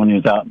 and then when he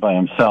was out by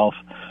himself.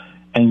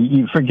 And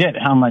you forget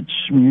how much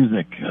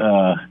music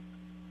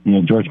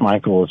George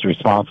Michael was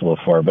responsible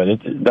for, but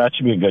that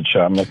should be a good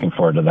show. I'm looking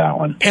forward to that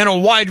one. And a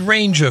wide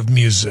range of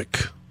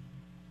music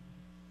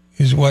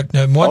is what.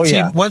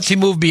 Once he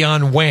moved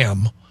beyond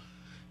Wham,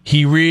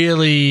 he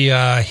really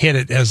hit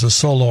it as a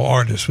solo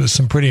artist with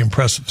some pretty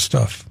impressive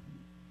stuff.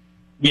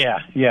 Yeah.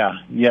 He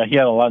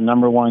had a lot of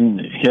number one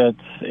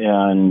hits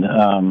and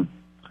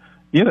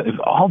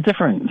all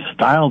different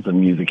styles of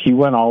music. He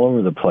went all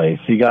over the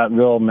place. He got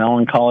real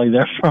melancholy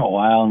there for a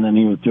while, and then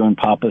he was doing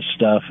popish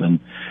stuff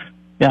and.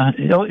 Yeah,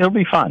 it'll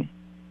be fun.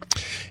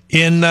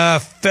 In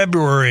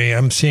February,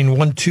 I'm seeing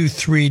 1, 2,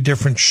 3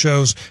 different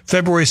shows.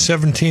 February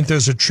 17th,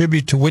 there's a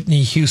tribute to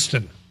Whitney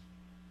Houston.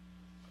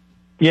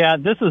 Yeah,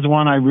 this is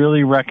one I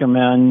really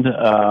recommend.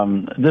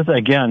 This,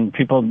 again,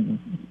 people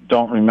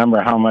don't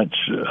remember how much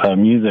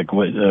music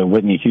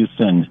Whitney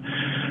Houston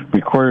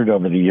recorded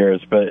over the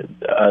years, but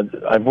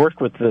I've worked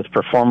with this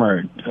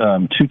performer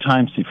 2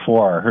 times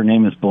before. Her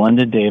name is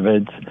Belinda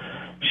Davids.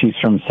 She's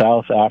from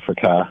South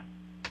Africa.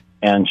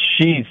 And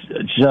she's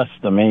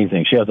just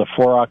amazing. She has a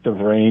 4-octave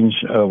range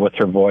with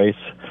her voice,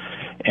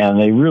 and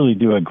they really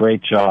do a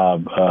great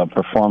job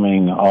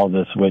performing all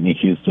this Whitney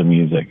Houston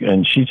music.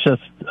 And she's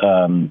just,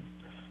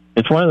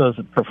 it's one of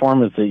those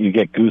performers that you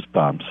get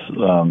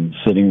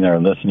goosebumps sitting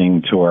there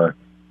listening to her.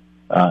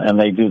 And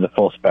they do the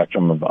full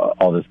spectrum of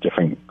all this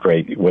different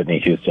great Whitney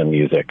Houston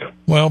music.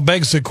 Well,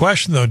 begs the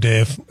question, though,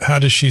 Dave, how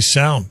does she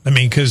sound? I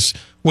mean, because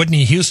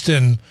Whitney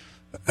Houston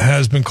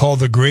has been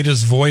called the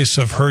greatest voice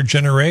of her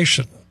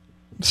generation.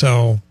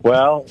 So,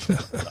 well,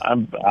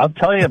 I'll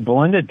tell you,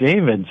 Belinda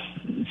Davids,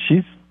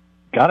 she's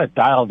got it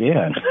dialed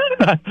in.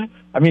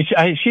 I mean,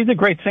 she's a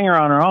great singer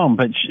on her own,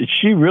 but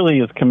she really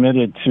is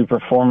committed to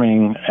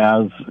performing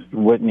as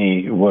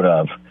Whitney would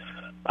have.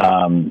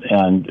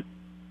 And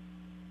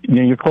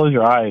you close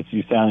your eyes,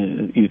 you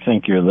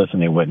think you're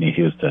listening to Whitney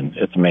Houston.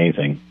 It's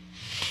amazing,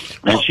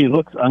 and she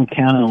looks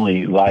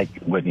uncannily like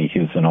Whitney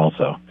Houston,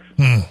 also.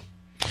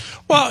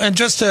 Well, and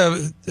just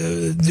to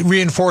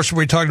reinforce what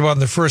we talked about in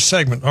the first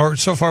segment, or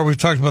so far we've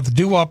talked about the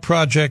Doo-Wop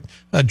Project,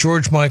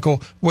 George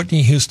Michael,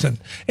 Whitney Houston.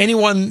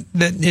 Anyone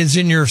that is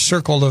in your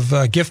circle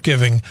of gift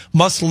giving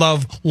must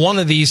love one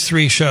of these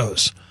 3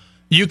 shows.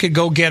 You could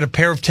go get a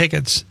pair of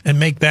tickets and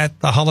make that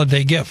the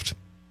holiday gift.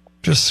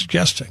 Just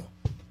suggesting.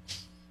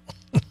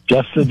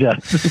 Just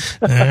suggesting.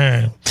 All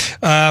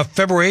right.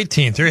 February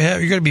 18th, you're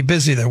going to be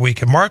busy that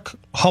weekend. Mark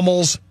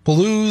Hummel's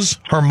Blues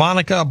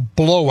Harmonica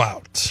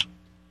Blowout.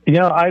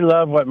 I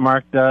love what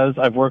Mark does.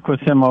 I've worked with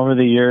him over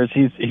the years.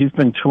 He's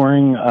been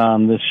touring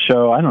this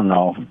show, I don't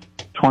know,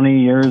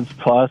 20 years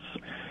plus.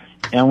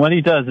 And what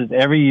he does is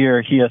every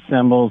year he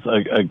assembles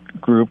a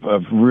group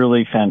of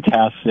really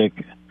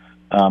fantastic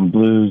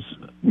blues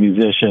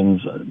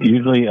musicians.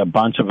 Usually a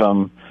bunch of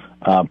them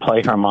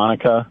play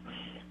harmonica,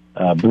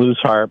 blues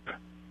harp,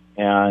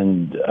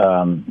 and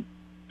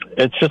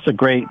it's just a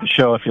great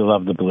show if you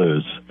love the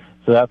blues.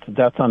 So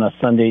that's on a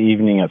Sunday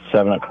evening at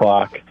 7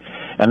 o'clock.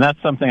 And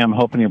that's something I'm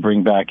hoping to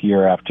bring back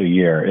year after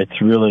year.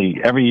 It's really,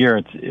 every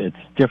year it's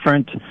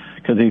different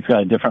because he's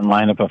got a different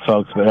lineup of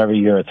folks, but every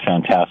year it's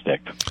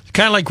fantastic.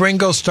 Kind of like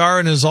Ringo Starr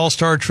and his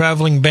all-star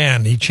traveling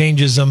band. He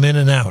changes them in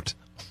and out.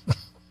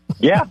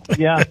 Yeah.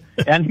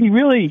 And he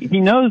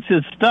knows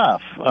his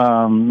stuff.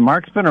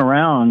 Mark's been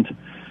around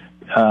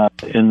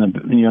in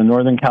the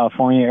Northern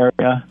California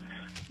area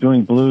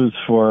doing blues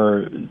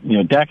for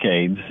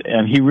decades,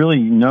 and he really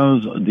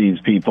knows these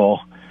people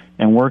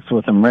and works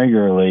with them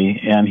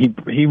regularly, and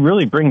he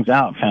really brings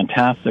out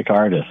fantastic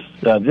artists.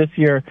 This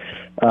year,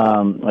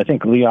 I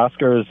think Lee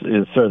Oscars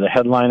is sort of the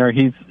headliner.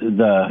 He's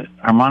the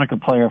harmonica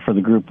player for the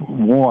group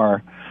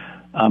War,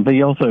 but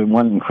he also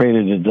went and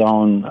created his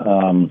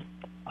own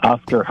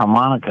Oscar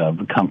harmonica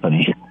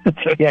company.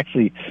 So he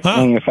actually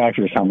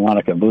manufactures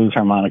blues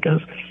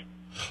harmonicas.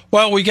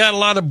 Well, we got a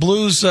lot of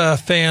blues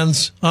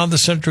fans on the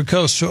Central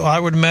Coast, so I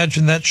would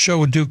imagine that show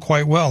would do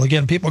quite well.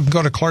 Again, people can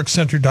go to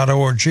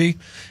clarkcenter.org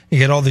and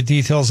get all the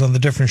details on the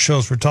different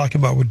shows we're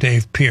talking about with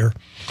Dave Pier.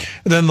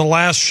 And then the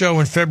last show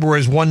in February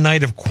is One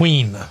Night of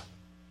Queen.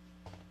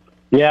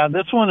 Yeah,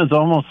 this one is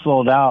almost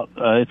sold out.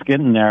 It's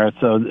getting there,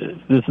 so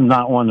this is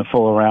not one to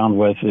fool around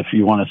with if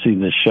you want to see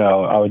this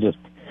show. I would just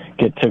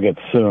get tickets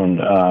soon.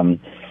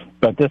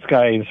 But this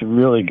guy is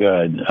really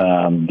good.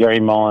 Gary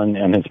Mullen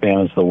and his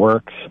band is The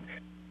Works.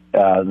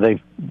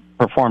 They've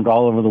performed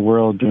all over the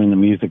world doing the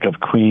music of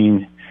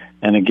Queen,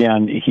 and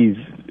again,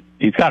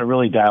 he's got it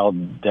really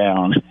dialed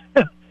down.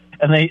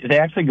 And they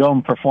actually go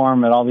and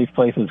perform at all these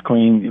places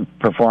Queen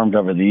performed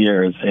over the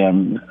years,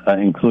 and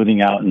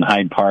including out in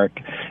Hyde Park.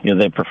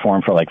 They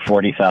perform for like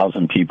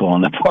 40,000 people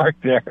in the park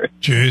there.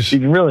 Jeez,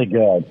 he's really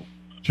good.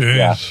 Jeez.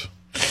 Yeah.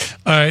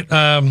 All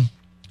right.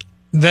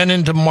 Then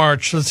into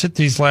March, let's hit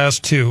these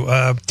last two.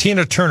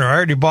 Tina Turner. I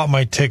already bought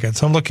my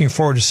tickets. I'm looking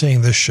forward to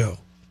seeing this show.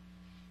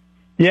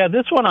 Yeah,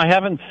 this one I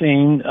haven't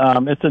seen.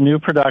 It's a new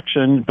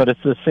production, but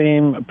it's the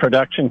same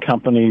production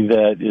company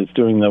that is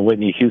doing the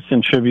Whitney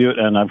Houston tribute,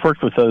 and I've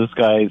worked with those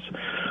guys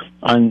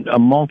on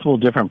multiple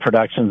different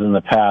productions in the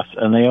past,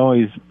 and they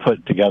always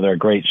put together a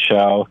great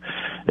show.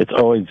 It's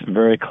always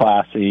very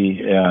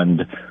classy,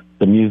 and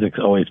the music's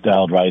always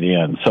dialed right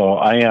in. So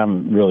I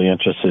am really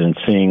interested in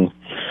seeing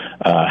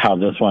how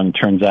this one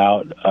turns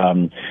out.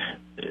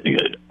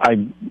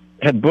 I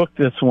had booked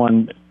this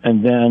one,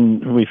 and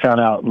then we found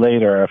out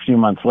later, a few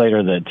months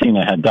later, that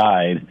Tina had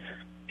died,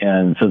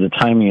 and so the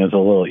timing is a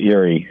little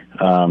eerie.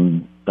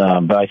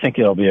 But I think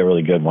it'll be a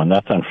really good one.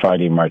 That's on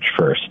Friday, March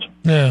 1st.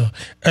 Yeah.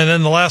 And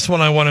then the last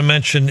one I want to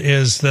mention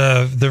is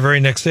the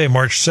very next day,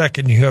 March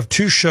 2nd. You have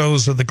two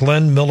shows of the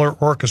Glenn Miller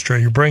Orchestra.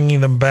 You're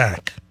bringing them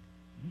back.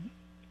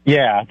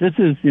 Yeah, this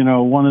is,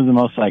 one of the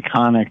most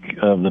iconic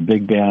of the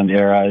big band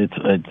era. It's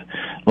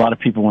a lot of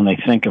people, when they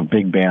think of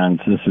big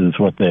bands, this is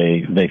what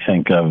they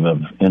think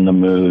of In the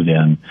Mood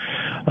and,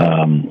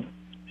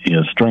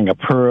 String of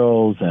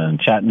Pearls and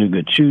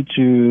Chattanooga Choo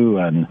Choo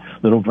and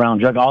Little Brown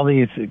Jug, all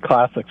these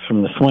classics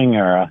from the swing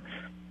era.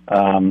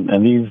 And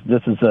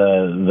this is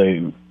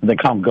they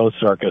call them ghost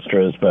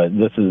orchestras, but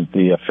this is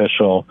the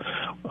official,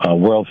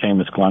 world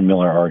famous Glenn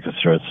Miller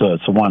Orchestra. So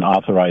it's the one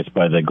authorized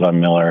by the Glenn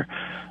Miller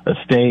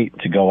estate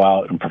to go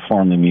out and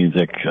perform the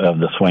music of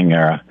the swing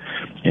era.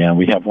 And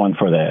we have one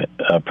for the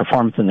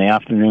performance in the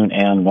afternoon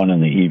and one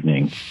in the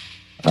evening.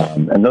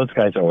 And those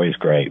guys are always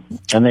great.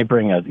 And they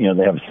bring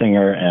they have a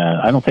singer, and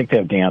I don't think they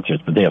have dancers,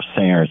 but they have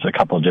singers, a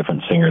couple of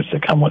different singers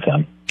that come with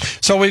them.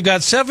 So we've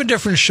got 7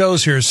 different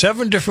shows here,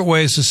 7 different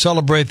ways to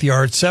celebrate the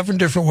arts, 7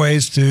 different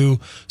ways to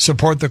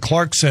support the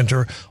Clark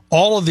Center.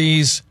 All of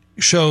these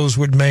shows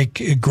would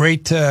make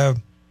great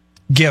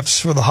gifts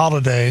for the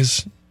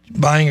holidays,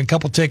 buying a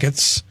couple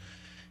tickets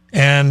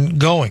and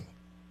going.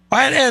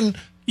 And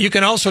you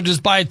can also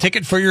just buy a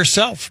ticket for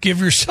yourself. Give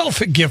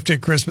yourself a gift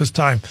at Christmas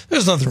time.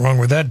 There's nothing wrong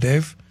with that,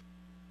 Dave.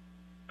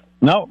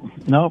 Nope.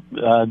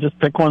 Just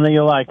pick one that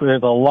you like.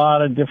 There's a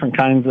lot of different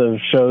kinds of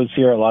shows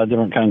here, a lot of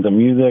different kinds of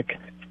music.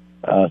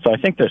 So I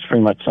think there's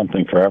pretty much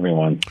something for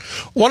everyone.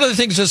 One of the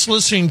things just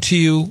listening to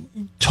you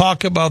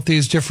talk about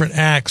these different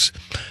acts,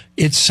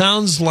 it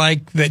sounds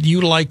like that you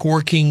like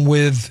working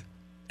with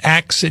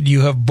acts that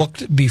you have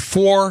booked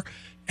before,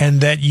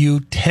 and that you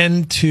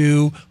tend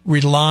to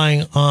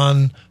rely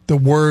on the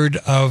word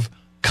of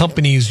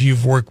companies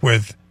you've worked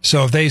with.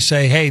 So if they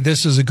say, hey,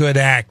 this is a good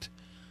act,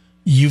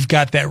 you've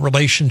got that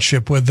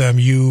relationship with them.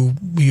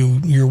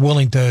 You're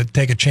willing to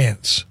take a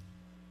chance.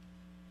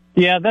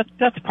 Yeah,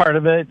 that's part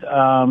of it.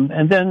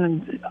 And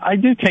then I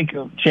do take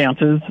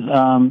chances.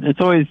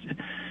 It's always,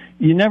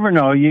 you never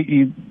know.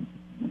 You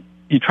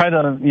try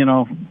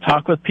to,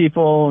 talk with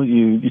people.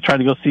 You try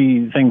to go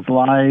see things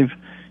live.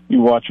 You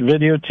watch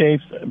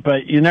videotapes,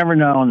 but you never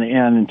know in the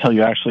end until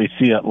you actually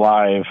see it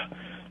live,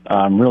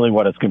 really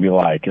what it's going to be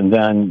like. And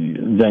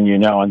then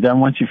And then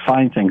once you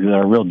find things that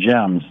are real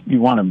gems, you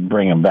want to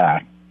bring them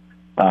back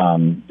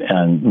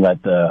and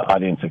let the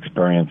audience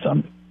experience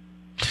them.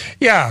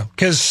 Yeah,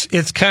 because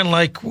it's kind of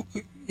like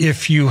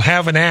if you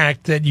have an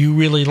act that you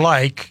really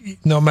like,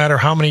 no matter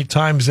how many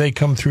times they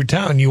come through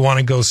town, you want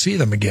to go see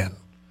them again.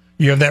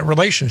 You have that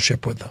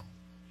relationship with them.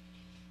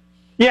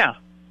 Yeah.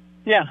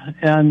 Yeah,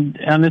 and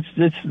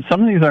it's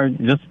some of these are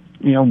just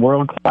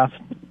world class,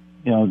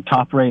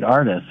 top rate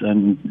artists,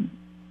 and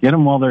get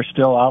them while they're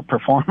still out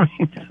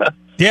performing.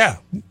 Yeah,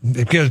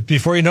 because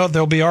before you know it,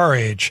 they'll be our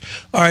age.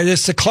 All right,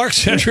 it's the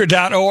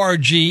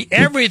clarkcenter.org.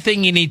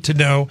 Everything you need to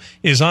know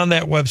is on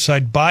that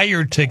website. Buy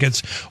your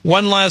tickets.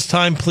 One last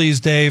time,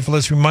 please, Dave.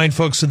 Let's remind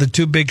folks of the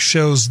 2 big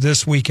shows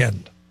this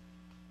weekend.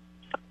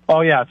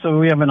 Oh yeah, so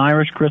we have an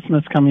Irish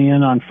Christmas coming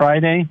in on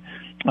Friday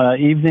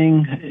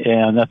evening,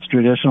 and that's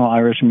traditional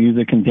Irish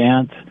music and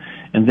dance.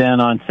 And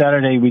then on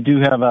Saturday, we do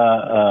have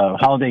a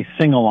holiday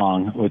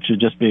sing-along, which would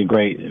just be a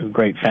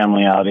great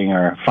family outing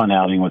or fun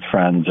outing with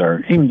friends,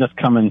 or even just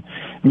come and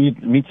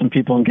meet some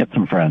people and get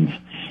some friends.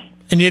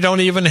 And you don't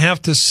even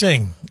have to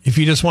sing. If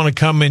you just want to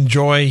come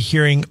enjoy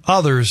hearing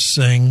others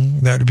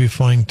sing, that would be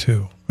fine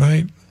too.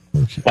 right?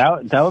 Okay.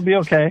 That would be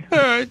okay. All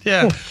right,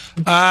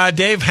 yeah.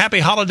 Dave, happy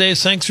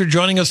holidays. Thanks for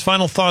joining us.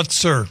 Final thoughts,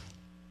 sir.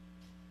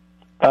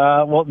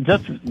 Well,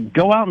 just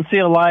go out and see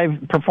a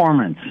live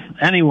performance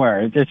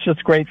anywhere. It's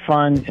just great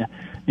fun.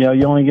 You know,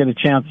 you only get a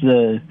chance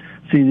to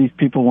see these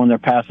people when they're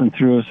passing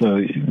through,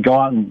 so go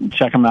out and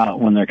check them out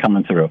when they're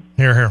coming through.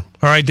 Here, here.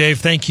 All right, Dave,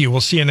 thank you.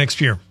 We'll see you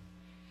next year.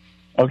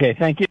 Okay,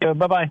 thank you.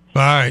 Bye-bye.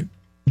 All right.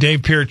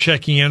 Dave Pier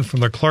checking in from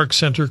the Clark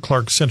Center,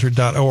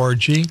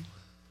 clarkcenter.org.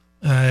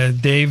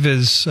 Dave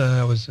is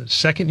was his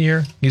second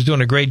year. He's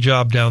doing a great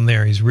job down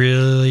there. He's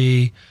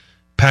really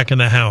packing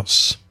the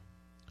house.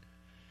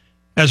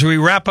 As we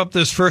wrap up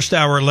this first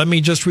hour, let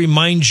me just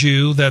remind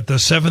you that the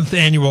 7th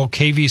annual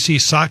KVC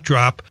Sock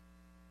Drop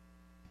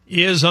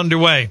is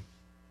underway.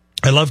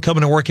 I love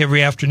coming to work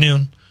every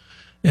afternoon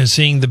and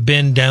seeing the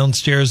bin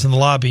downstairs in the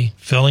lobby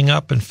filling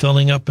up and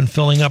filling up and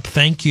filling up.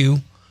 Thank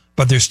you,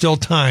 but there's still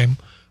time.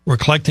 We're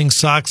collecting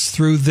socks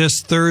through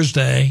this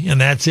Thursday,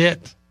 and that's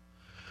it.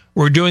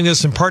 We're doing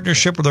this in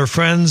partnership with our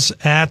friends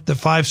at the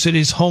 5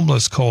 Cities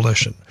Homeless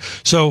Coalition.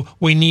 So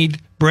we need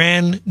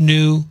brand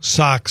new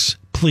socks,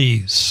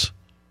 please.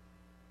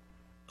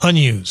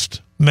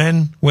 Unused.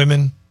 Men,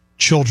 women,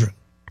 children.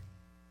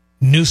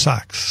 New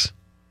socks.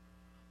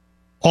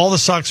 All the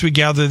socks we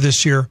gather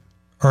this year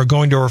are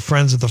going to our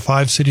friends at the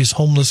 5 Cities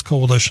Homeless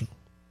Coalition.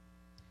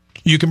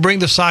 You can bring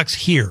the socks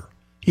here.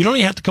 You don't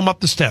even have to come up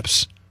the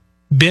steps.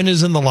 Bin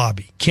is in the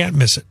lobby. Can't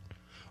miss it.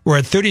 We're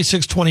at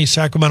 3620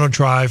 Sacramento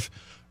Drive,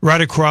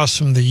 right across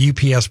from the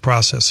UPS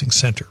Processing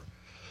Center.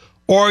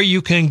 Or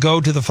you can go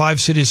to the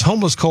 5 Cities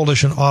Homeless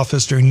Coalition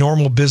office during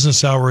normal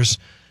business hours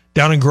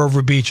down in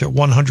Grover Beach at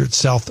 100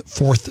 South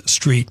 4th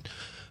Street.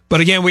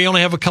 But again, we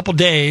only have a couple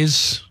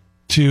days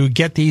to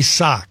get these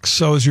socks.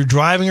 So as you're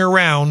driving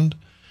around,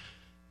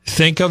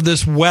 think of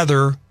this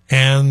weather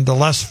and the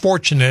less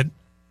fortunate,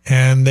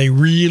 and they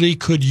really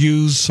could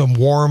use some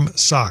warm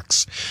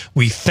socks.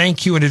 We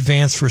thank you in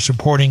advance for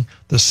supporting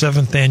the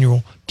 7th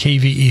annual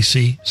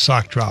KVEC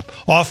Sock Drop.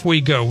 Off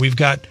we go. We've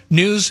got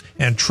news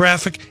and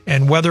traffic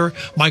and weather.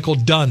 Michael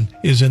Dunn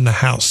is in the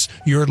house.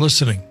 You're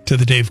listening to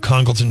The Dave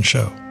Congleton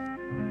Show.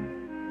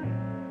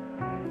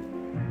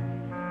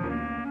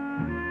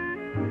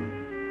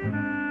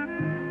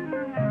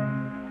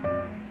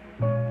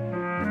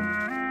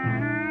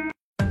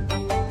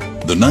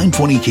 The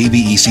 920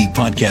 KVEC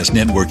Podcast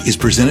Network is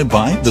presented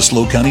by the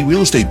SLO County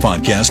Real Estate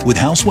Podcast with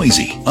Hal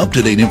Swayze.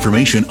 Up-to-date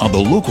information on the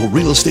local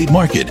real estate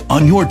market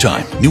on your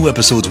time. New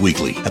episodes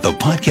weekly at the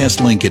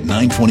podcast link at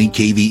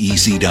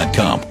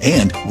 920kvec.com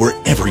and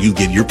wherever you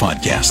get your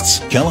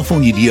podcasts.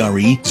 California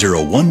DRE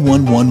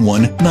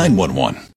 01111 911.